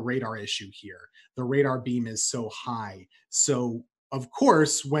 We have a radar issue here. The radar beam is so high. So of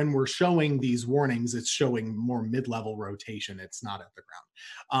course, when we're showing these warnings, it's showing more mid-level rotation. It's not at the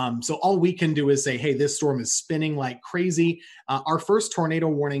ground. So all we can do is say, hey, this storm is spinning like crazy. Our first tornado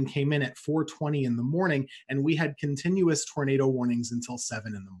warning came in at 4:20 in the morning, and we had continuous tornado warnings until 7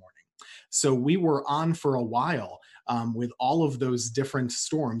 in the morning. So we were on for a while with all of those different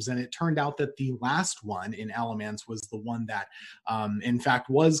storms. And it turned out that the last one in Alamance was the one that, in fact,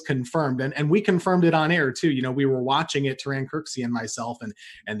 was confirmed. And we confirmed it on air, too. You know, we were watching it, Taran Kirksey and myself,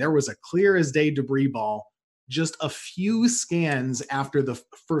 and there was a clear as day debris ball just a few scans after the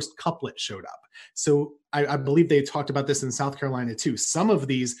first couplet showed up. So I believe they talked about this in South Carolina too. Some of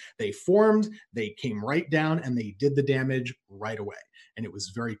these, they formed, they came right down, and they did the damage right away. And it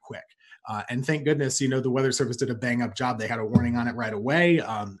was very quick. And thank goodness, you know, the Weather Service did a bang up job. They had a warning on it right away.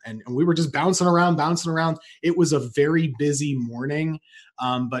 And we were just bouncing around. It was a very busy morning.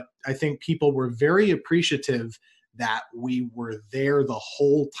 But I think people were very appreciative that we were there the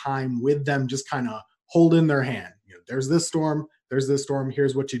whole time with them, just kind of holding their hand. You know, there's this storm,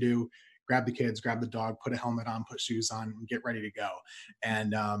 here's what you do. Grab the kids, grab the dog, put a helmet on, put shoes on, and get ready to go.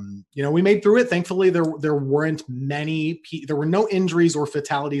 And, you know, we made through it. Thankfully, there weren't there were no injuries or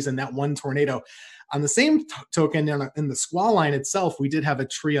fatalities in that one tornado. On the same token, in the squall line itself, we did have a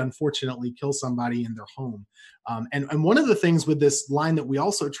tree, unfortunately, kill somebody in their home. And one of the things with this line that we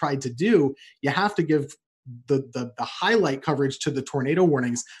also tried to do, you have to give the highlight coverage to the tornado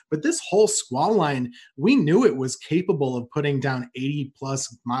warnings, but this whole squall line, we knew it was capable of putting down 80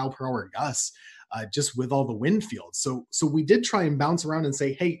 plus mile per hour gusts just with all the wind fields. So we did try and bounce around and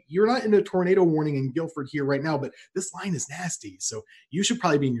say, hey, you're not in a tornado warning in Guilford here right now, but this line is nasty, so you should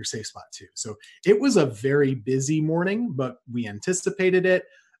probably be in your safe spot too. So it was a very busy morning, but we anticipated it.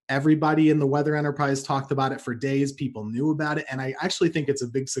 Everybody in the weather enterprise talked about it for days. People knew about it. And I actually think it's a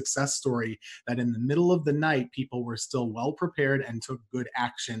big success story that in the middle of the night, people were still well prepared and took good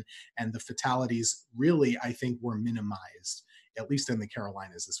action. And the fatalities really, I think, were minimized, at least in the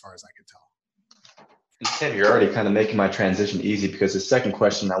Carolinas, as far as I could tell. And Tim, you're already kind of making my transition easy, because the second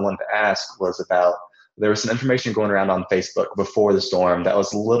question I wanted to ask was about, there was some information going around on Facebook before the storm that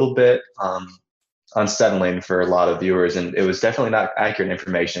was a little bit unsettling for a lot of viewers, and it was definitely not accurate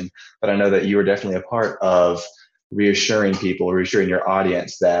information. But I know that you were definitely a part of reassuring your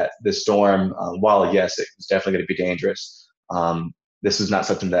audience that the storm, while yes, it was definitely going to be dangerous, this was not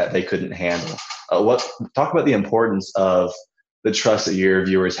something that they couldn't handle. Talk about the importance of the trust that your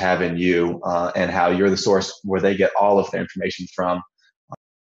viewers have in you, and how you're the source where they get all of their information from.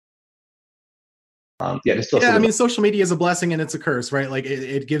 I mean, social media is a blessing and it's a curse, right? Like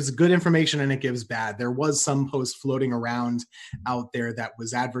it gives good information and it gives bad. There was some post floating around out there that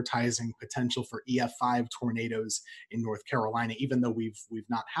was advertising potential for EF5 tornadoes in North Carolina, even though we've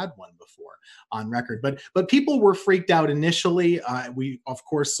not had one before on record. But people were freaked out initially. We of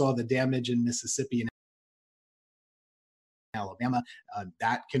course saw the damage in Mississippi and Alabama.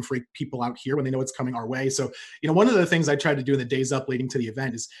 That can freak people out here when they know it's coming our way. So, you know, one of the things I tried to do in the days up leading to the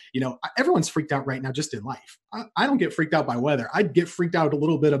event is, you know, everyone's freaked out right now just in life. I don't get freaked out by weather. I'd get freaked out a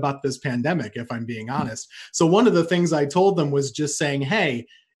little bit about this pandemic, if I'm being honest. So one of the things I told them was just saying, hey,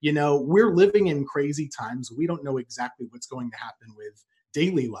 you know, we're living in crazy times. We don't know exactly what's going to happen with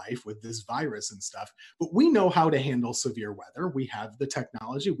daily life with this virus and stuff, but we know how to handle severe weather. We have the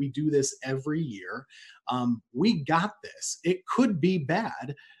technology. We do this every year. We got this. It could be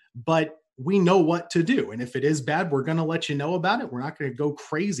bad, but we know what to do. And if it is bad, we're going to let you know about it. We're not going to go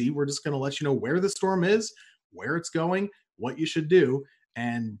crazy. We're just going to let you know where the storm is, where it's going, what you should do,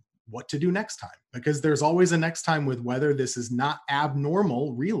 and what to do next time, because there's always a next time with weather. This is not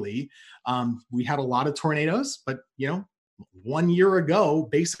abnormal, really. We had a lot of tornadoes, but you know, 1 year ago,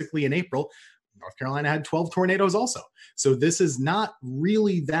 basically in April, North Carolina had 12 tornadoes also. So this is not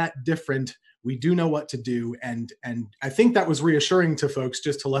really that different. We do know what to do. And I think that was reassuring to folks,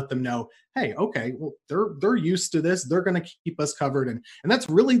 just to let them know, hey, okay, well, they're used to this. They're going to keep us covered. And that's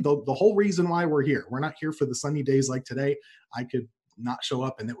really the whole reason why we're here. We're not here for the sunny days like today. I could not show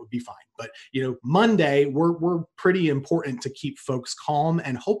up and it would be fine. But, you know, Monday, we're pretty important to keep folks calm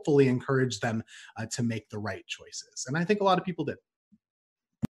and hopefully encourage them to make the right choices. And I think a lot of people did.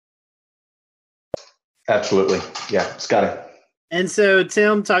 Absolutely. Yeah, Scotty. And so,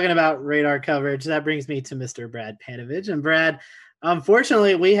 Tim, talking about radar coverage, that brings me to Mr. Brad Panovich. And Brad,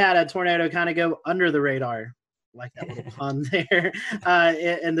 unfortunately, we had a tornado kind of go under the radar, like that little pun there,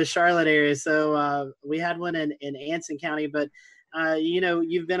 in the Charlotte area. So we had one in Anson County, but you know,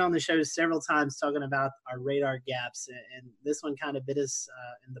 you've been on the show several times talking about our radar gaps, and this one kind of bit us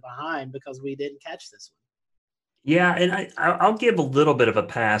in the behind because we didn't catch this one. Yeah, and I'll give a little bit of a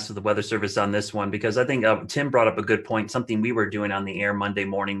pass to the Weather Service on this one, because I think Tim brought up a good point. Something we were doing on the air Monday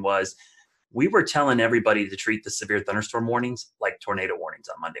morning was we were telling everybody to treat the severe thunderstorm warnings like tornado warnings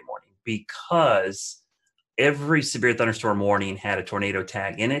on Monday morning, because every severe thunderstorm warning had a tornado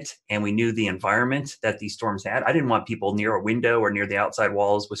tag in it, and we knew the environment that these storms had. I didn't want people near a window or near the outside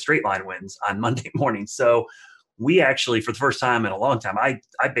walls with straight line winds on Monday morning. So we actually, for the first time in a long time,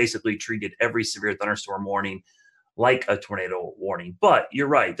 I basically treated every severe thunderstorm warning like a tornado warning. But you're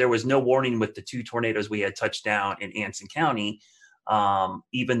right, there was no warning with the 2 tornadoes we had touched down in Anson County.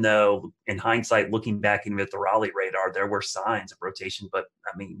 Even though in hindsight, looking back even at the Raleigh radar, there were signs of rotation. But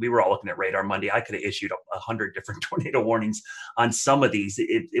I mean, we were all looking at radar Monday. I could have issued 100 different tornado warnings on some of these.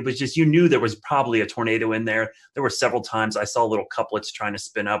 It was just, you knew there was probably a tornado in there. There were several times I saw little couplets trying to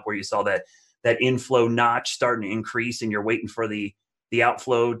spin up where you saw that inflow notch starting to increase, and you're waiting for the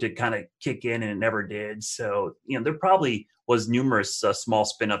outflow to kind of kick in, and it never did. So, there probably was numerous small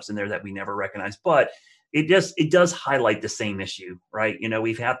spin ups in there that we never recognized, but it does highlight the same issue, right?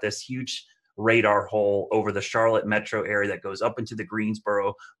 We've had this huge radar hole over the Charlotte metro area that goes up into the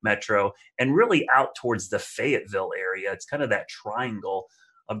Greensboro metro and really out towards the Fayetteville area. It's kind of that triangle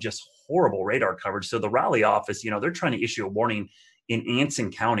of just horrible radar coverage. So the Raleigh office, they're trying to issue a warning in Anson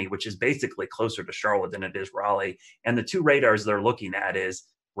County, which is basically closer to Charlotte than it is Raleigh. And the 2 radars they're looking at is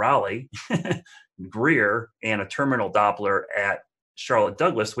Raleigh, Greer, and a terminal Doppler at Charlotte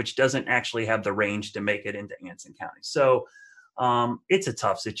Douglas, which doesn't actually have the range to make it into Anson County. So it's a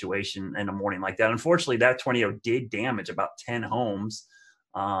tough situation in a morning like that. Unfortunately, that tornado did damage about 10 homes.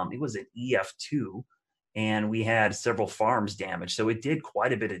 It was an EF2, and we had several farms damaged. So it did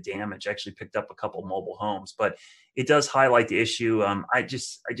quite a bit of damage, actually picked up a couple mobile homes, but it does highlight the issue. I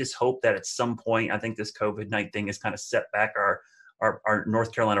just hope that at some point, I think this COVID night thing has kind of set back our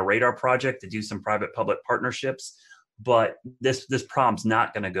North Carolina radar project to do some private public partnerships. But this problem's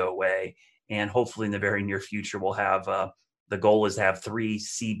not going to go away. And hopefully in the very near future, we'll have, the goal is to have 3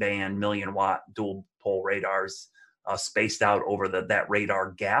 C-band 1,000,000-watt dual pole radars spaced out over that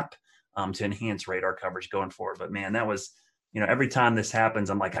radar gap to enhance radar coverage going forward. But man, that was, every time this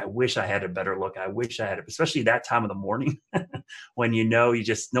happens, I'm like, I wish I had a better look. I wish I had it, especially that time of the morning when no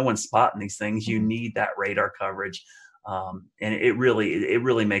one's spotting these things. You need that radar coverage. And it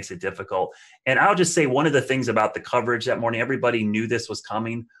really makes it difficult. And I'll just say one of the things about the coverage that morning, everybody knew this was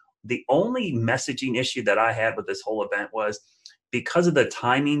coming. The only messaging issue that I had with this whole event was because of the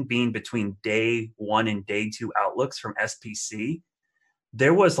timing being between day 1 and day 2 outlooks from SPC,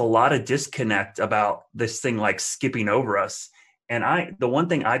 there was a lot of disconnect about this thing like skipping over us. And the one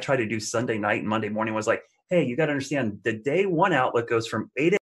thing I tried to do Sunday night and Monday morning was like, hey, you got to understand the day 1 outlook goes from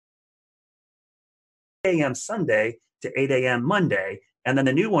 8 a.m. Sunday to 8 a.m. Monday. And then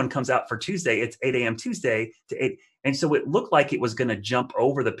the new one comes out for Tuesday. It's 8 a.m. Tuesday to 8. And so it looked like it was going to jump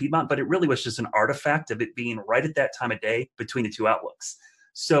over the Piedmont, but it really was just an artifact of it being right at that time of day between the 2 outlooks.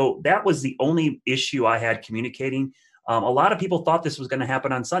 So that was the only issue I had communicating. A lot of people thought this was going to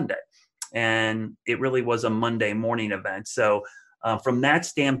happen on Sunday, and it really was a Monday morning event. So from that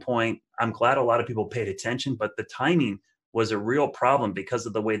standpoint, I'm glad a lot of people paid attention, but the timing was a real problem because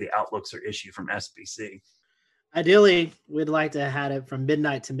of the way the outlooks are issued from SPC. Ideally, we'd like to have had it from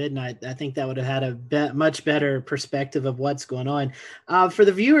midnight to midnight. I think that would have had a much better perspective of what's going on. For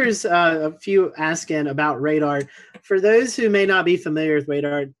the viewers, a few asking about radar. For those who may not be familiar with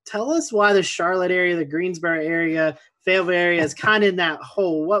radar, tell us why the Charlotte area, the Greensboro area, Fayetteville area is kind of in that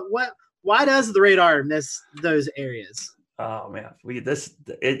hole. Why does the radar miss those areas? Oh man,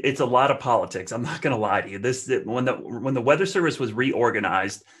 it's a lot of politics. I'm not going to lie to you. When the Weather Service was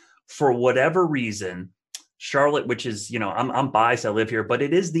reorganized, for whatever reason, Charlotte, which is, I'm biased, I live here, but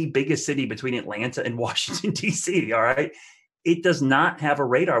it is the biggest city between Atlanta and Washington, D.C., all right? It does not have a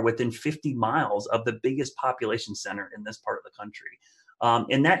radar within 50 miles of the biggest population center in this part of the country.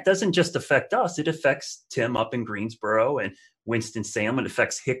 And that doesn't just affect us. It affects Tim up in Greensboro and Winston-Salem. It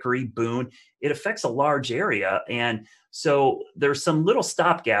affects Hickory, Boone. It affects a large area. And so there's some little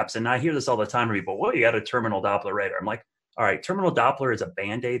stopgaps. And I hear this all the time from people, well, you got a terminal Doppler radar. I'm like, all right, terminal Doppler is a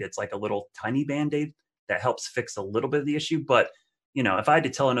Band-Aid. It's like a little tiny Band-Aid that helps fix a little bit of the issue. But, if I had to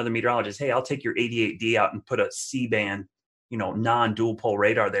tell another meteorologist, hey, I'll take your 88D out and put a C-band, non-dual pole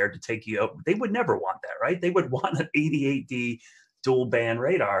radar there to take you out, they would never want that, right? They would want an 88D dual band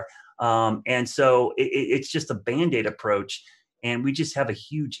radar. And so it's just a Band-Aid approach. And we just have a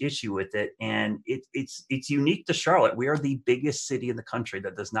huge issue with it. And it's unique to Charlotte. We are the biggest city in the country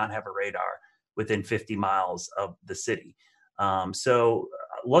that does not have a radar within 50 miles of the city. So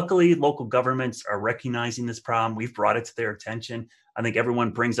luckily, local governments are recognizing this problem. We've brought it to their attention. I think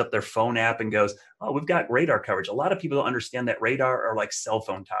everyone brings up their phone app and goes, oh, we've got radar coverage. A lot of people don't understand that radar are like cell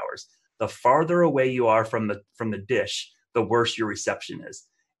phone towers. The farther away you are from the dish, the worse your reception is.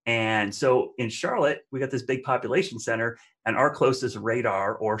 And so in Charlotte, we got this big population center, and our closest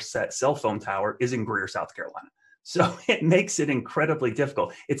radar or cell phone tower is in Greer, South Carolina. So it makes it incredibly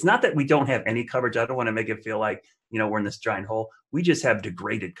difficult. It's not that we don't have any coverage. I don't want to make it feel like, we're in this giant hole. We just have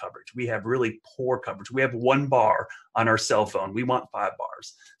degraded coverage. We have really poor coverage. We have 1 bar on our cell phone. We want 5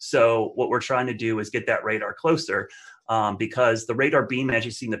 bars. So what we're trying to do is get that radar closer, because the radar beam, as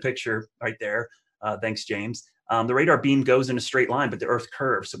you see in the picture right there, thanks, James, the radar beam goes in a straight line, but the earth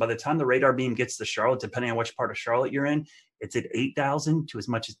curves. So by the time the radar beam gets to Charlotte, depending on which part of Charlotte you're in, it's at 8,000 to as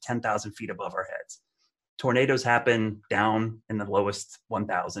much as 10,000 feet above our heads. Tornadoes happen down in the lowest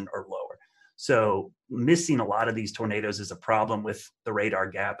 1,000 or lower. So missing a lot of these tornadoes is a problem with the radar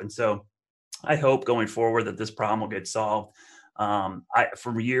gap. And so I hope going forward that this problem will get solved.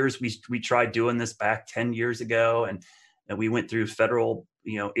 For years, we tried doing this back 10 years ago, and we went through federal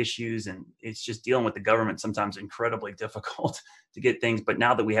issues, and it's just dealing with the government sometimes incredibly difficult to get things. But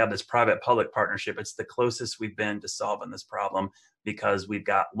now that we have this private-public partnership, it's the closest we've been to solving this problem, because we've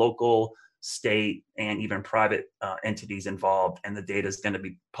got local, state, and even private entities involved, and the data is going to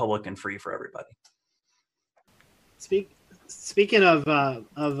be public and free for everybody. Speaking of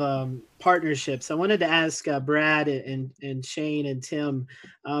partnerships, I wanted to ask Brad and Shane and Tim.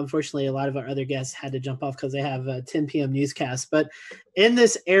 Unfortunately, a lot of our other guests had to jump off because they have a 10 p.m. newscast. But in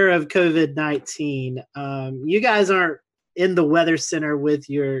this era of COVID-19, you guys aren't in the weather center with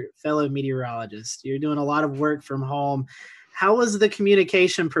your fellow meteorologists. You're doing a lot of work from home. How was the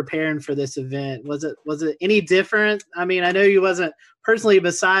communication preparing for this event? Was it any different? I mean, I know you wasn't personally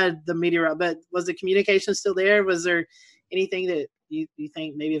beside the meteorologist, but was the communication still there? Was there anything that you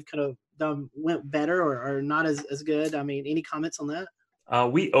think maybe could have went better or not as good? I mean, any comments on that?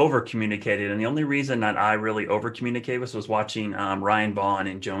 We over communicated, and the only reason that I really over communicated was watching Ryan Vaughn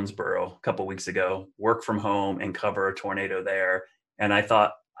in Jonesboro a couple weeks ago work from home and cover a tornado there, and I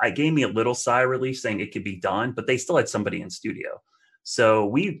thought, it gave me a little sigh of relief saying it could be done, but they still had somebody in studio. So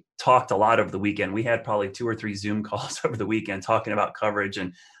we talked a lot over the weekend. We had probably 2 or 3 Zoom calls over the weekend talking about coverage.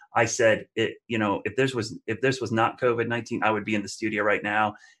 And I said, if this was not COVID-19, I would be in the studio right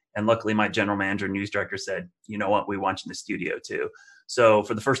now. And luckily my general manager and news director said, you know what, we want you in the studio too. So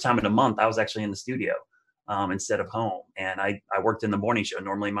for the first time in a month, I was actually in the studio instead of home. And I worked in the morning show.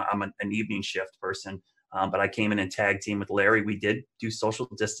 Normally I'm an evening shift person. But I came in and tag team with Larry. We did do social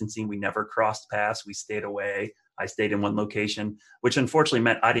distancing. We never crossed paths. We stayed away. I stayed in one location, which unfortunately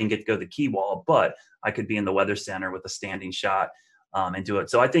meant I didn't get to go to the key wall, but I could be in the weather center with a standing shot and do it.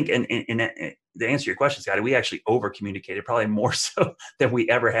 So I think, and to answer your question, Scotty, we actually over communicated, probably more so than we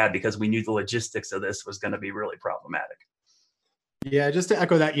ever had, because we knew the logistics of this was going to be really problematic. Yeah, just to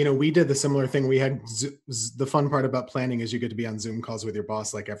echo that, we did the similar thing. We had the fun part about planning is you get to be on Zoom calls with your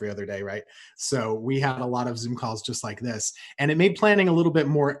boss like every other day, right? So we had a lot of Zoom calls just like this, and it made planning a little bit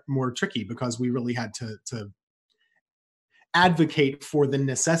more tricky, because we really had to advocate for the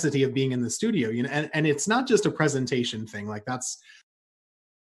necessity of being in the studio. And it's not just a presentation thing, like that's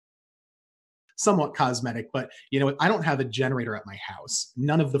somewhat cosmetic, but I don't have a generator at my house.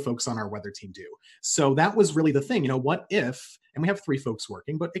 None of the folks on our weather team do. So that was really the thing. What if, and we have 3 folks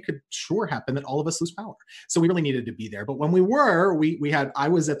working, but it could sure happen that all of us lose power. So we really needed to be there. But when we were, I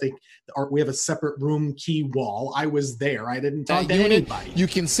was at we have a separate room key wall. I was there. I didn't talk to anybody. You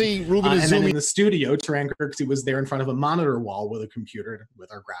can see Ruben is and zooming. then in the studio, Taran Kirksey was there in front of a monitor wall with a computer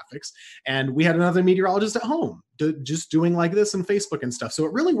with our graphics. And we had another meteorologist at home just doing like this on Facebook and stuff. So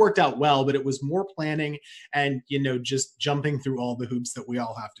it really worked out well, but it was more planning and, just jumping through all the hoops that we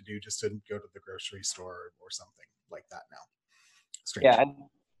all have to do just to go to the grocery store or something like that now. Strange. Yeah,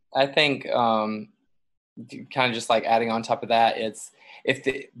 I think kind of just like adding on top of that,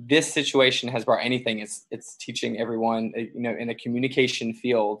 this situation has brought anything, it's teaching everyone, in a communication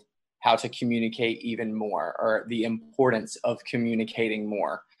field, how to communicate even more, or the importance of communicating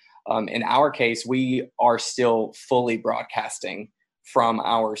more. In our case, we are still fully broadcasting from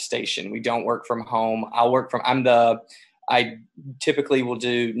our station. We don't work from home. I typically will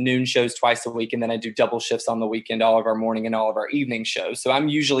do noon shows twice a week, and then I do double shifts on the weekend, all of our morning and all of our evening shows. So I'm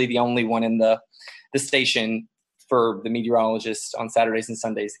usually the only one in the station for the meteorologist on Saturdays and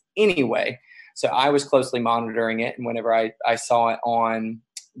Sundays anyway. So I was closely monitoring it. And whenever I saw it on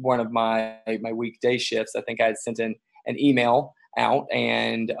one of my weekday shifts, I think I had sent an email out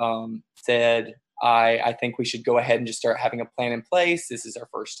and said, I think we should go ahead and just start having a plan in place. This is our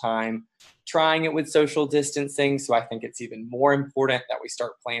first time trying it with social distancing. So I think it's even more important that we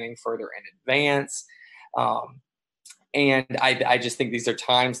start planning further in advance. And I just think these are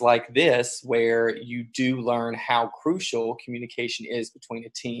times like this where you do learn how crucial communication is between a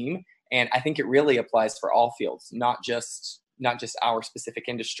team. And I think it really applies for all fields, not just not just our specific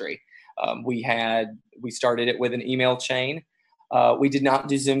industry. We started it with an email chain. We did not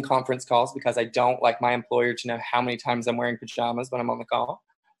do Zoom conference calls because I don't like my employer to know how many times I'm wearing pajamas when I'm on the call.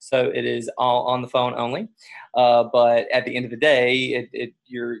 So it is all on the phone only. But at the end of the day,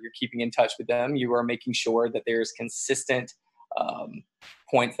 you're keeping in touch with them. You are making sure that there's consistent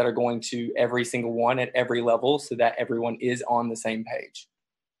points that are going to every single one at every level so that everyone is on the same page.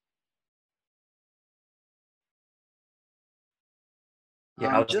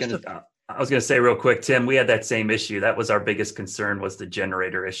 Yeah, I was gonna say real quick, Tim, we had that same issue. That was our biggest concern, was the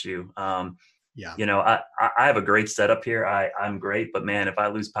generator issue. Yeah. You know, I have a great setup here. I'm great, but man, if I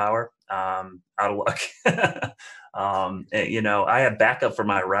lose power, out of luck. You know, I have backup for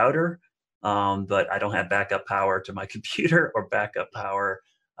my router, but I don't have backup power to my computer or backup power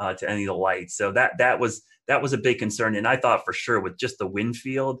to any of the lights. So that was a big concern. And I thought for sure with just the wind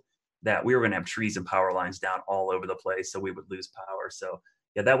field that we were going to have trees and power lines down all over the place, so we would lose power. So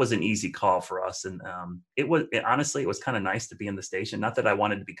yeah, that was an easy call for us. And honestly, it was kind of nice to be in the station. Not that I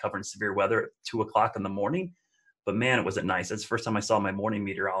wanted to be covering severe weather at 2 o'clock in the morning, but man, it wasn't nice. That's the first time I saw my morning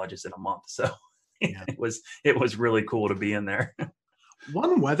meteorologist in a month. So yeah. it was really cool to be in there.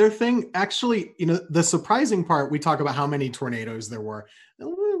 One weather thing, actually, you know, the surprising part, we talk about how many tornadoes there were.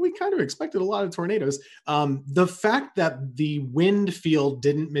 We kind of expected a lot of tornadoes. The fact that the wind field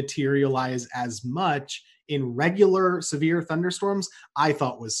didn't materialize as much in regular severe thunderstorms, I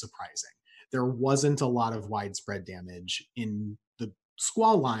thought was surprising. There wasn't a lot of widespread damage in the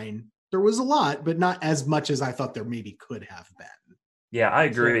squall line. There was a lot, but not as much as I thought there maybe could have been. Yeah, I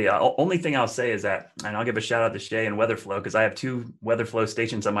agree. Only thing I'll say is that, and I'll give a shout out to Shay and WeatherFlow, because I have 2 WeatherFlow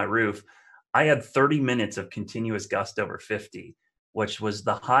stations on my roof. I had 30 minutes of continuous gust over 50, which was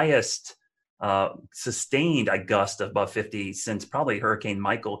the highest sustained gust above 50 since probably Hurricane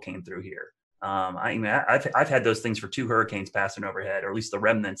Michael came through here. I've had those things for 2 hurricanes passing overhead, or at least the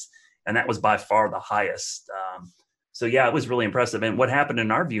remnants, and that was by far the highest. So yeah, it was really impressive. And what happened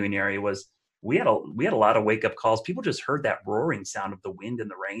in our viewing area was we had a lot of wake up calls. People just heard that roaring sound of the wind and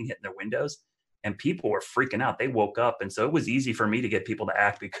the rain hitting their windows, and people were freaking out. They woke up, and so it was easy for me to get people to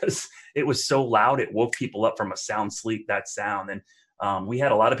act because it was so loud. It woke people up from a sound sleep, that sound. And we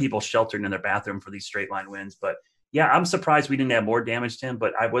had a lot of people sheltered in their bathroom for these straight line winds. But yeah, I'm surprised we didn't have more damage, Tim,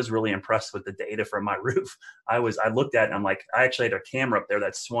 but I was really impressed with the data from my roof. I looked at it and I'm like, I actually had a camera up there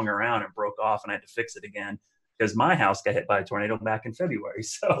that swung around and broke off, and I had to fix it again because my house got hit by a tornado back in February.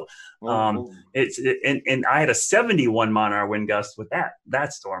 So and I had a 71 mile-an-hour wind gust with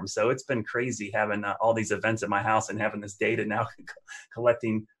that storm. So it's been crazy having all these events at my house and having this data now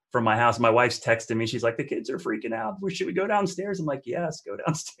collecting from my house. My wife's texting me. She's like, the kids are freaking out. Should we go downstairs? I'm like, yes, go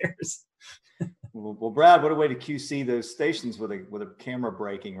downstairs. Well, Brad, what a way to QC those stations with a camera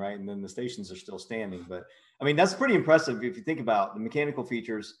breaking, right? And then the stations are still standing. But I mean, that's pretty impressive if you think about the mechanical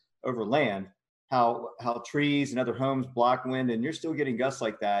features over land, how trees and other homes block wind, and you're still getting gusts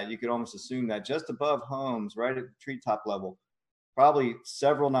like that. You could almost assume that just above homes, right at the treetop level, probably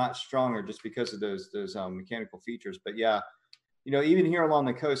several notch stronger just because of those mechanical features. But yeah, you know, even here along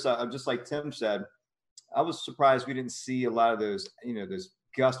the coast, just like Tim said, I was surprised we didn't see a lot of those, you know, those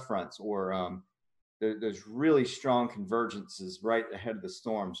gust fronts or there's really strong convergences right ahead of the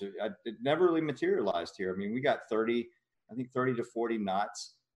storms. It never really materialized here. I mean, we got 30 to 40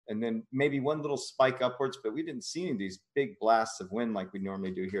 knots, and then maybe one little spike upwards, but we didn't see any of these big blasts of wind like we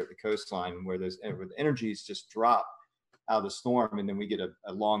normally do here at the coastline, where the energies just drop out of the storm, and then we get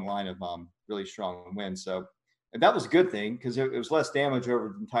a long line of really strong wind. So, and that was a good thing because it was less damage over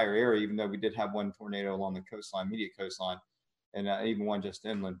the entire area, even though we did have one tornado along the coastline, immediate coastline, and even one just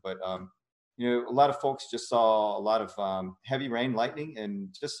inland. But you know, a lot of folks just saw a lot of heavy rain, lightning,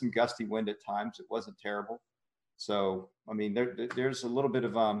 and just some gusty wind at times. It wasn't terrible. So, I mean, there's a little bit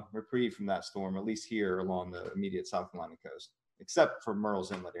of reprieve from that storm, at least here along the immediate South Carolina coast, except for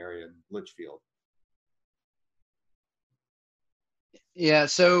Murrells Inlet area and Litchfield. Yeah,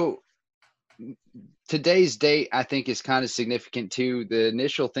 so today's date, I think, is kind of significant too. The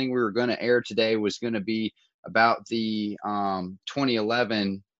initial thing we were going to air today was going to be about the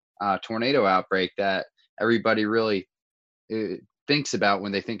 2011 tornado outbreak that everybody really thinks about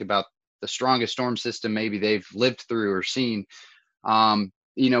when they think about the strongest storm system maybe they've lived through or seen.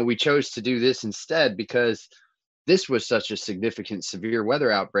 You know, we chose to do this instead because this was such a significant severe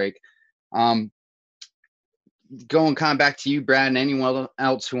weather outbreak. Going kind of back to you, Brad, and anyone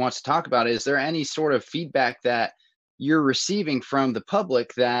else who wants to talk about it, is there any sort of feedback that you're receiving from the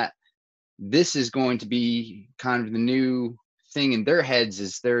public that this is going to be kind of the new thing in their heads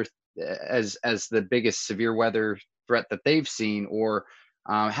as the biggest severe weather threat that they've seen? Or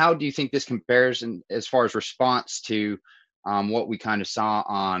how do you think this compares as far as response to what we kind of saw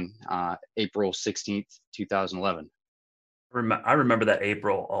on April 16th, 2011. I remember that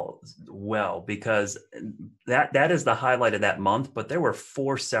April well, because that is the highlight of that month. But there were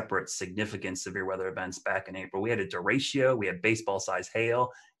 4 separate significant severe weather events back in April. We had a derecho, we had baseball-sized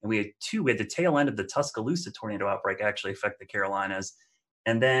hail, and we had 2. We had the tail end of the Tuscaloosa tornado outbreak actually affect the Carolinas,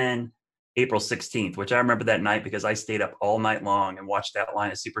 and then April 16th, which I remember that night because I stayed up all night long and watched that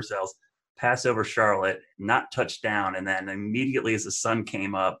line of supercells pass over Charlotte, not touch down, and then immediately as the sun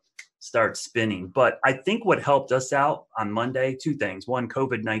came up, start spinning. But I think what helped us out on Monday, 2 things. One,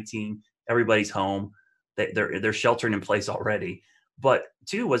 COVID-19, everybody's home. They're sheltering in place already. But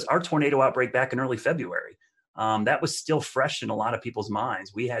 2 was our tornado outbreak back in early February. That was still fresh in a lot of people's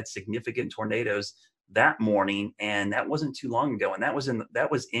minds. We had significant tornadoes that morning, and that wasn't too long ago. And that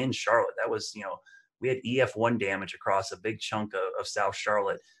was in Charlotte. That was, we had EF1 damage across a big chunk of South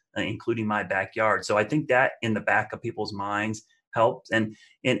Charlotte, including my backyard. So I think that in the back of people's minds helped. And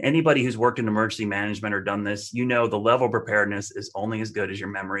anybody who's worked in emergency management or done this, the level of preparedness is only as good as your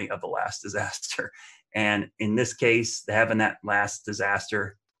memory of the last disaster. And in this case, having that last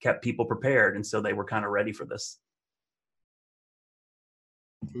disaster kept people prepared. And so they were kind of ready for this.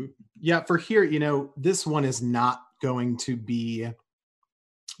 Yeah, for here, this one is not going to be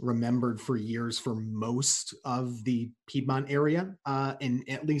remembered for years for most of the Piedmont area, and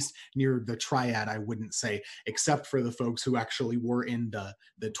at least near the Triad, I wouldn't say, except for the folks who actually were in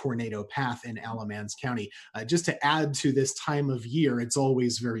the tornado path in Alamance County. Just to add to this time of year, it's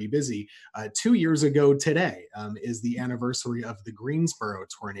always very busy. 2 years ago today is the anniversary of the Greensboro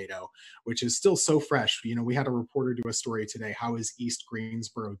tornado, which is still so fresh. We had a reporter do a story today. How is East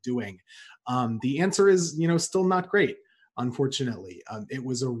Greensboro doing? The answer is, still not great. Unfortunately, it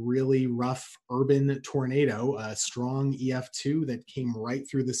was a really rough urban tornado, a strong EF2 that came right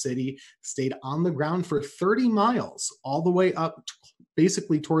through the city, stayed on the ground for 30 miles, all the way up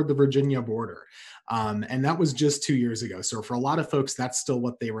basically toward the Virginia border. And that was just 2 years ago. So for a lot of folks, that's still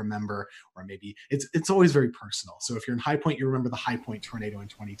what they remember, or maybe it's always very personal. So if you're in High Point, you remember the High Point tornado in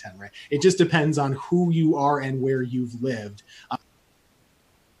 2010, right? It just depends on who you are and where you've lived.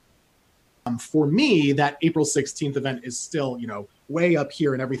 For me, that April 16th event is still, way up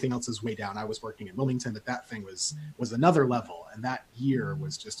here and everything else is way down. I was working in Wilmington, but that thing was another level. And that year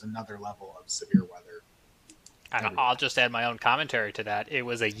was just another level of severe weather. And I'll just add my own commentary to that. It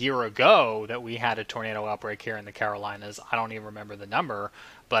was a year ago that we had a tornado outbreak here in the Carolinas. I don't even remember the number,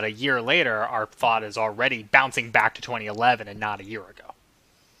 but a year later, our thought is already bouncing back to 2011 and not a year ago.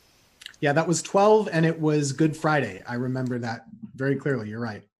 Yeah, that was 12, and it was Good Friday. I remember that very clearly. You're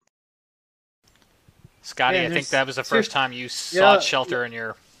right. Scotty, I think that was the first time you sought shelter in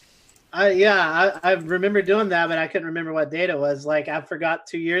your... I remember doing that, but I couldn't remember what date it was. Like, I forgot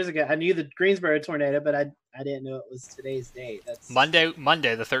 2 years ago. I knew the Greensboro tornado, but I didn't know it was today's date. That's Monday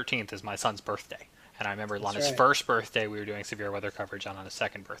the 13th is my son's birthday. And I remember on his first birthday, we were doing severe weather coverage, and on his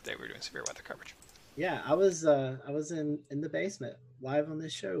second birthday, we were doing severe weather coverage. Yeah, I was in the basement live on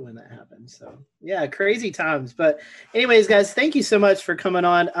this show when that happened. So yeah, crazy times. But anyways, guys, thank you so much for coming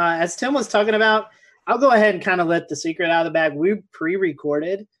on. As Tim was talking about, I'll go ahead and kind of let the secret out of the bag. We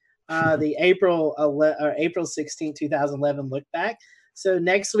pre-recorded the April 16, 2011 look back. So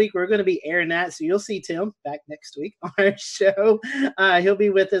next week we're going to be airing that. So you'll see Tim back next week on our show. He'll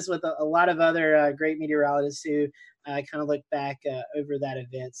be with us with a lot of other great meteorologists who kind of look back over that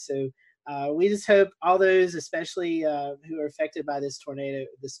event. So we just hope all those, especially who are affected by this tornado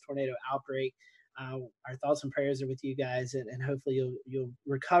outbreak, our thoughts and prayers are with you guys, and hopefully you'll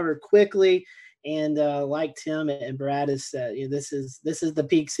recover quickly. And like Tim and Brad has said, this is the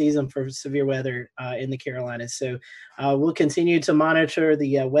peak season for severe weather in the Carolinas. So we'll continue to monitor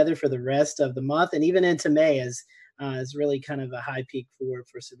the weather for the rest of the month and even into May as is really kind of a high peak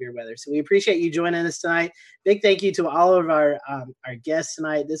for severe weather. So we appreciate you joining us tonight. Big thank you to all of our guests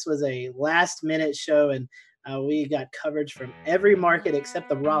tonight. This was a last minute show, and we got coverage from every market except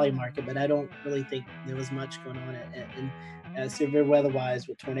the Raleigh market, but I don't really think there was much going on in severe weather-wise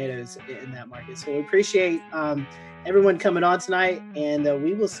with tornadoes in that market. So we appreciate everyone coming on tonight, and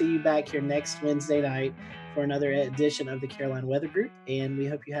we will see you back here next Wednesday night for another edition of the Carolina Weather Group, and we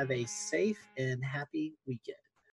hope you have a safe and happy weekend.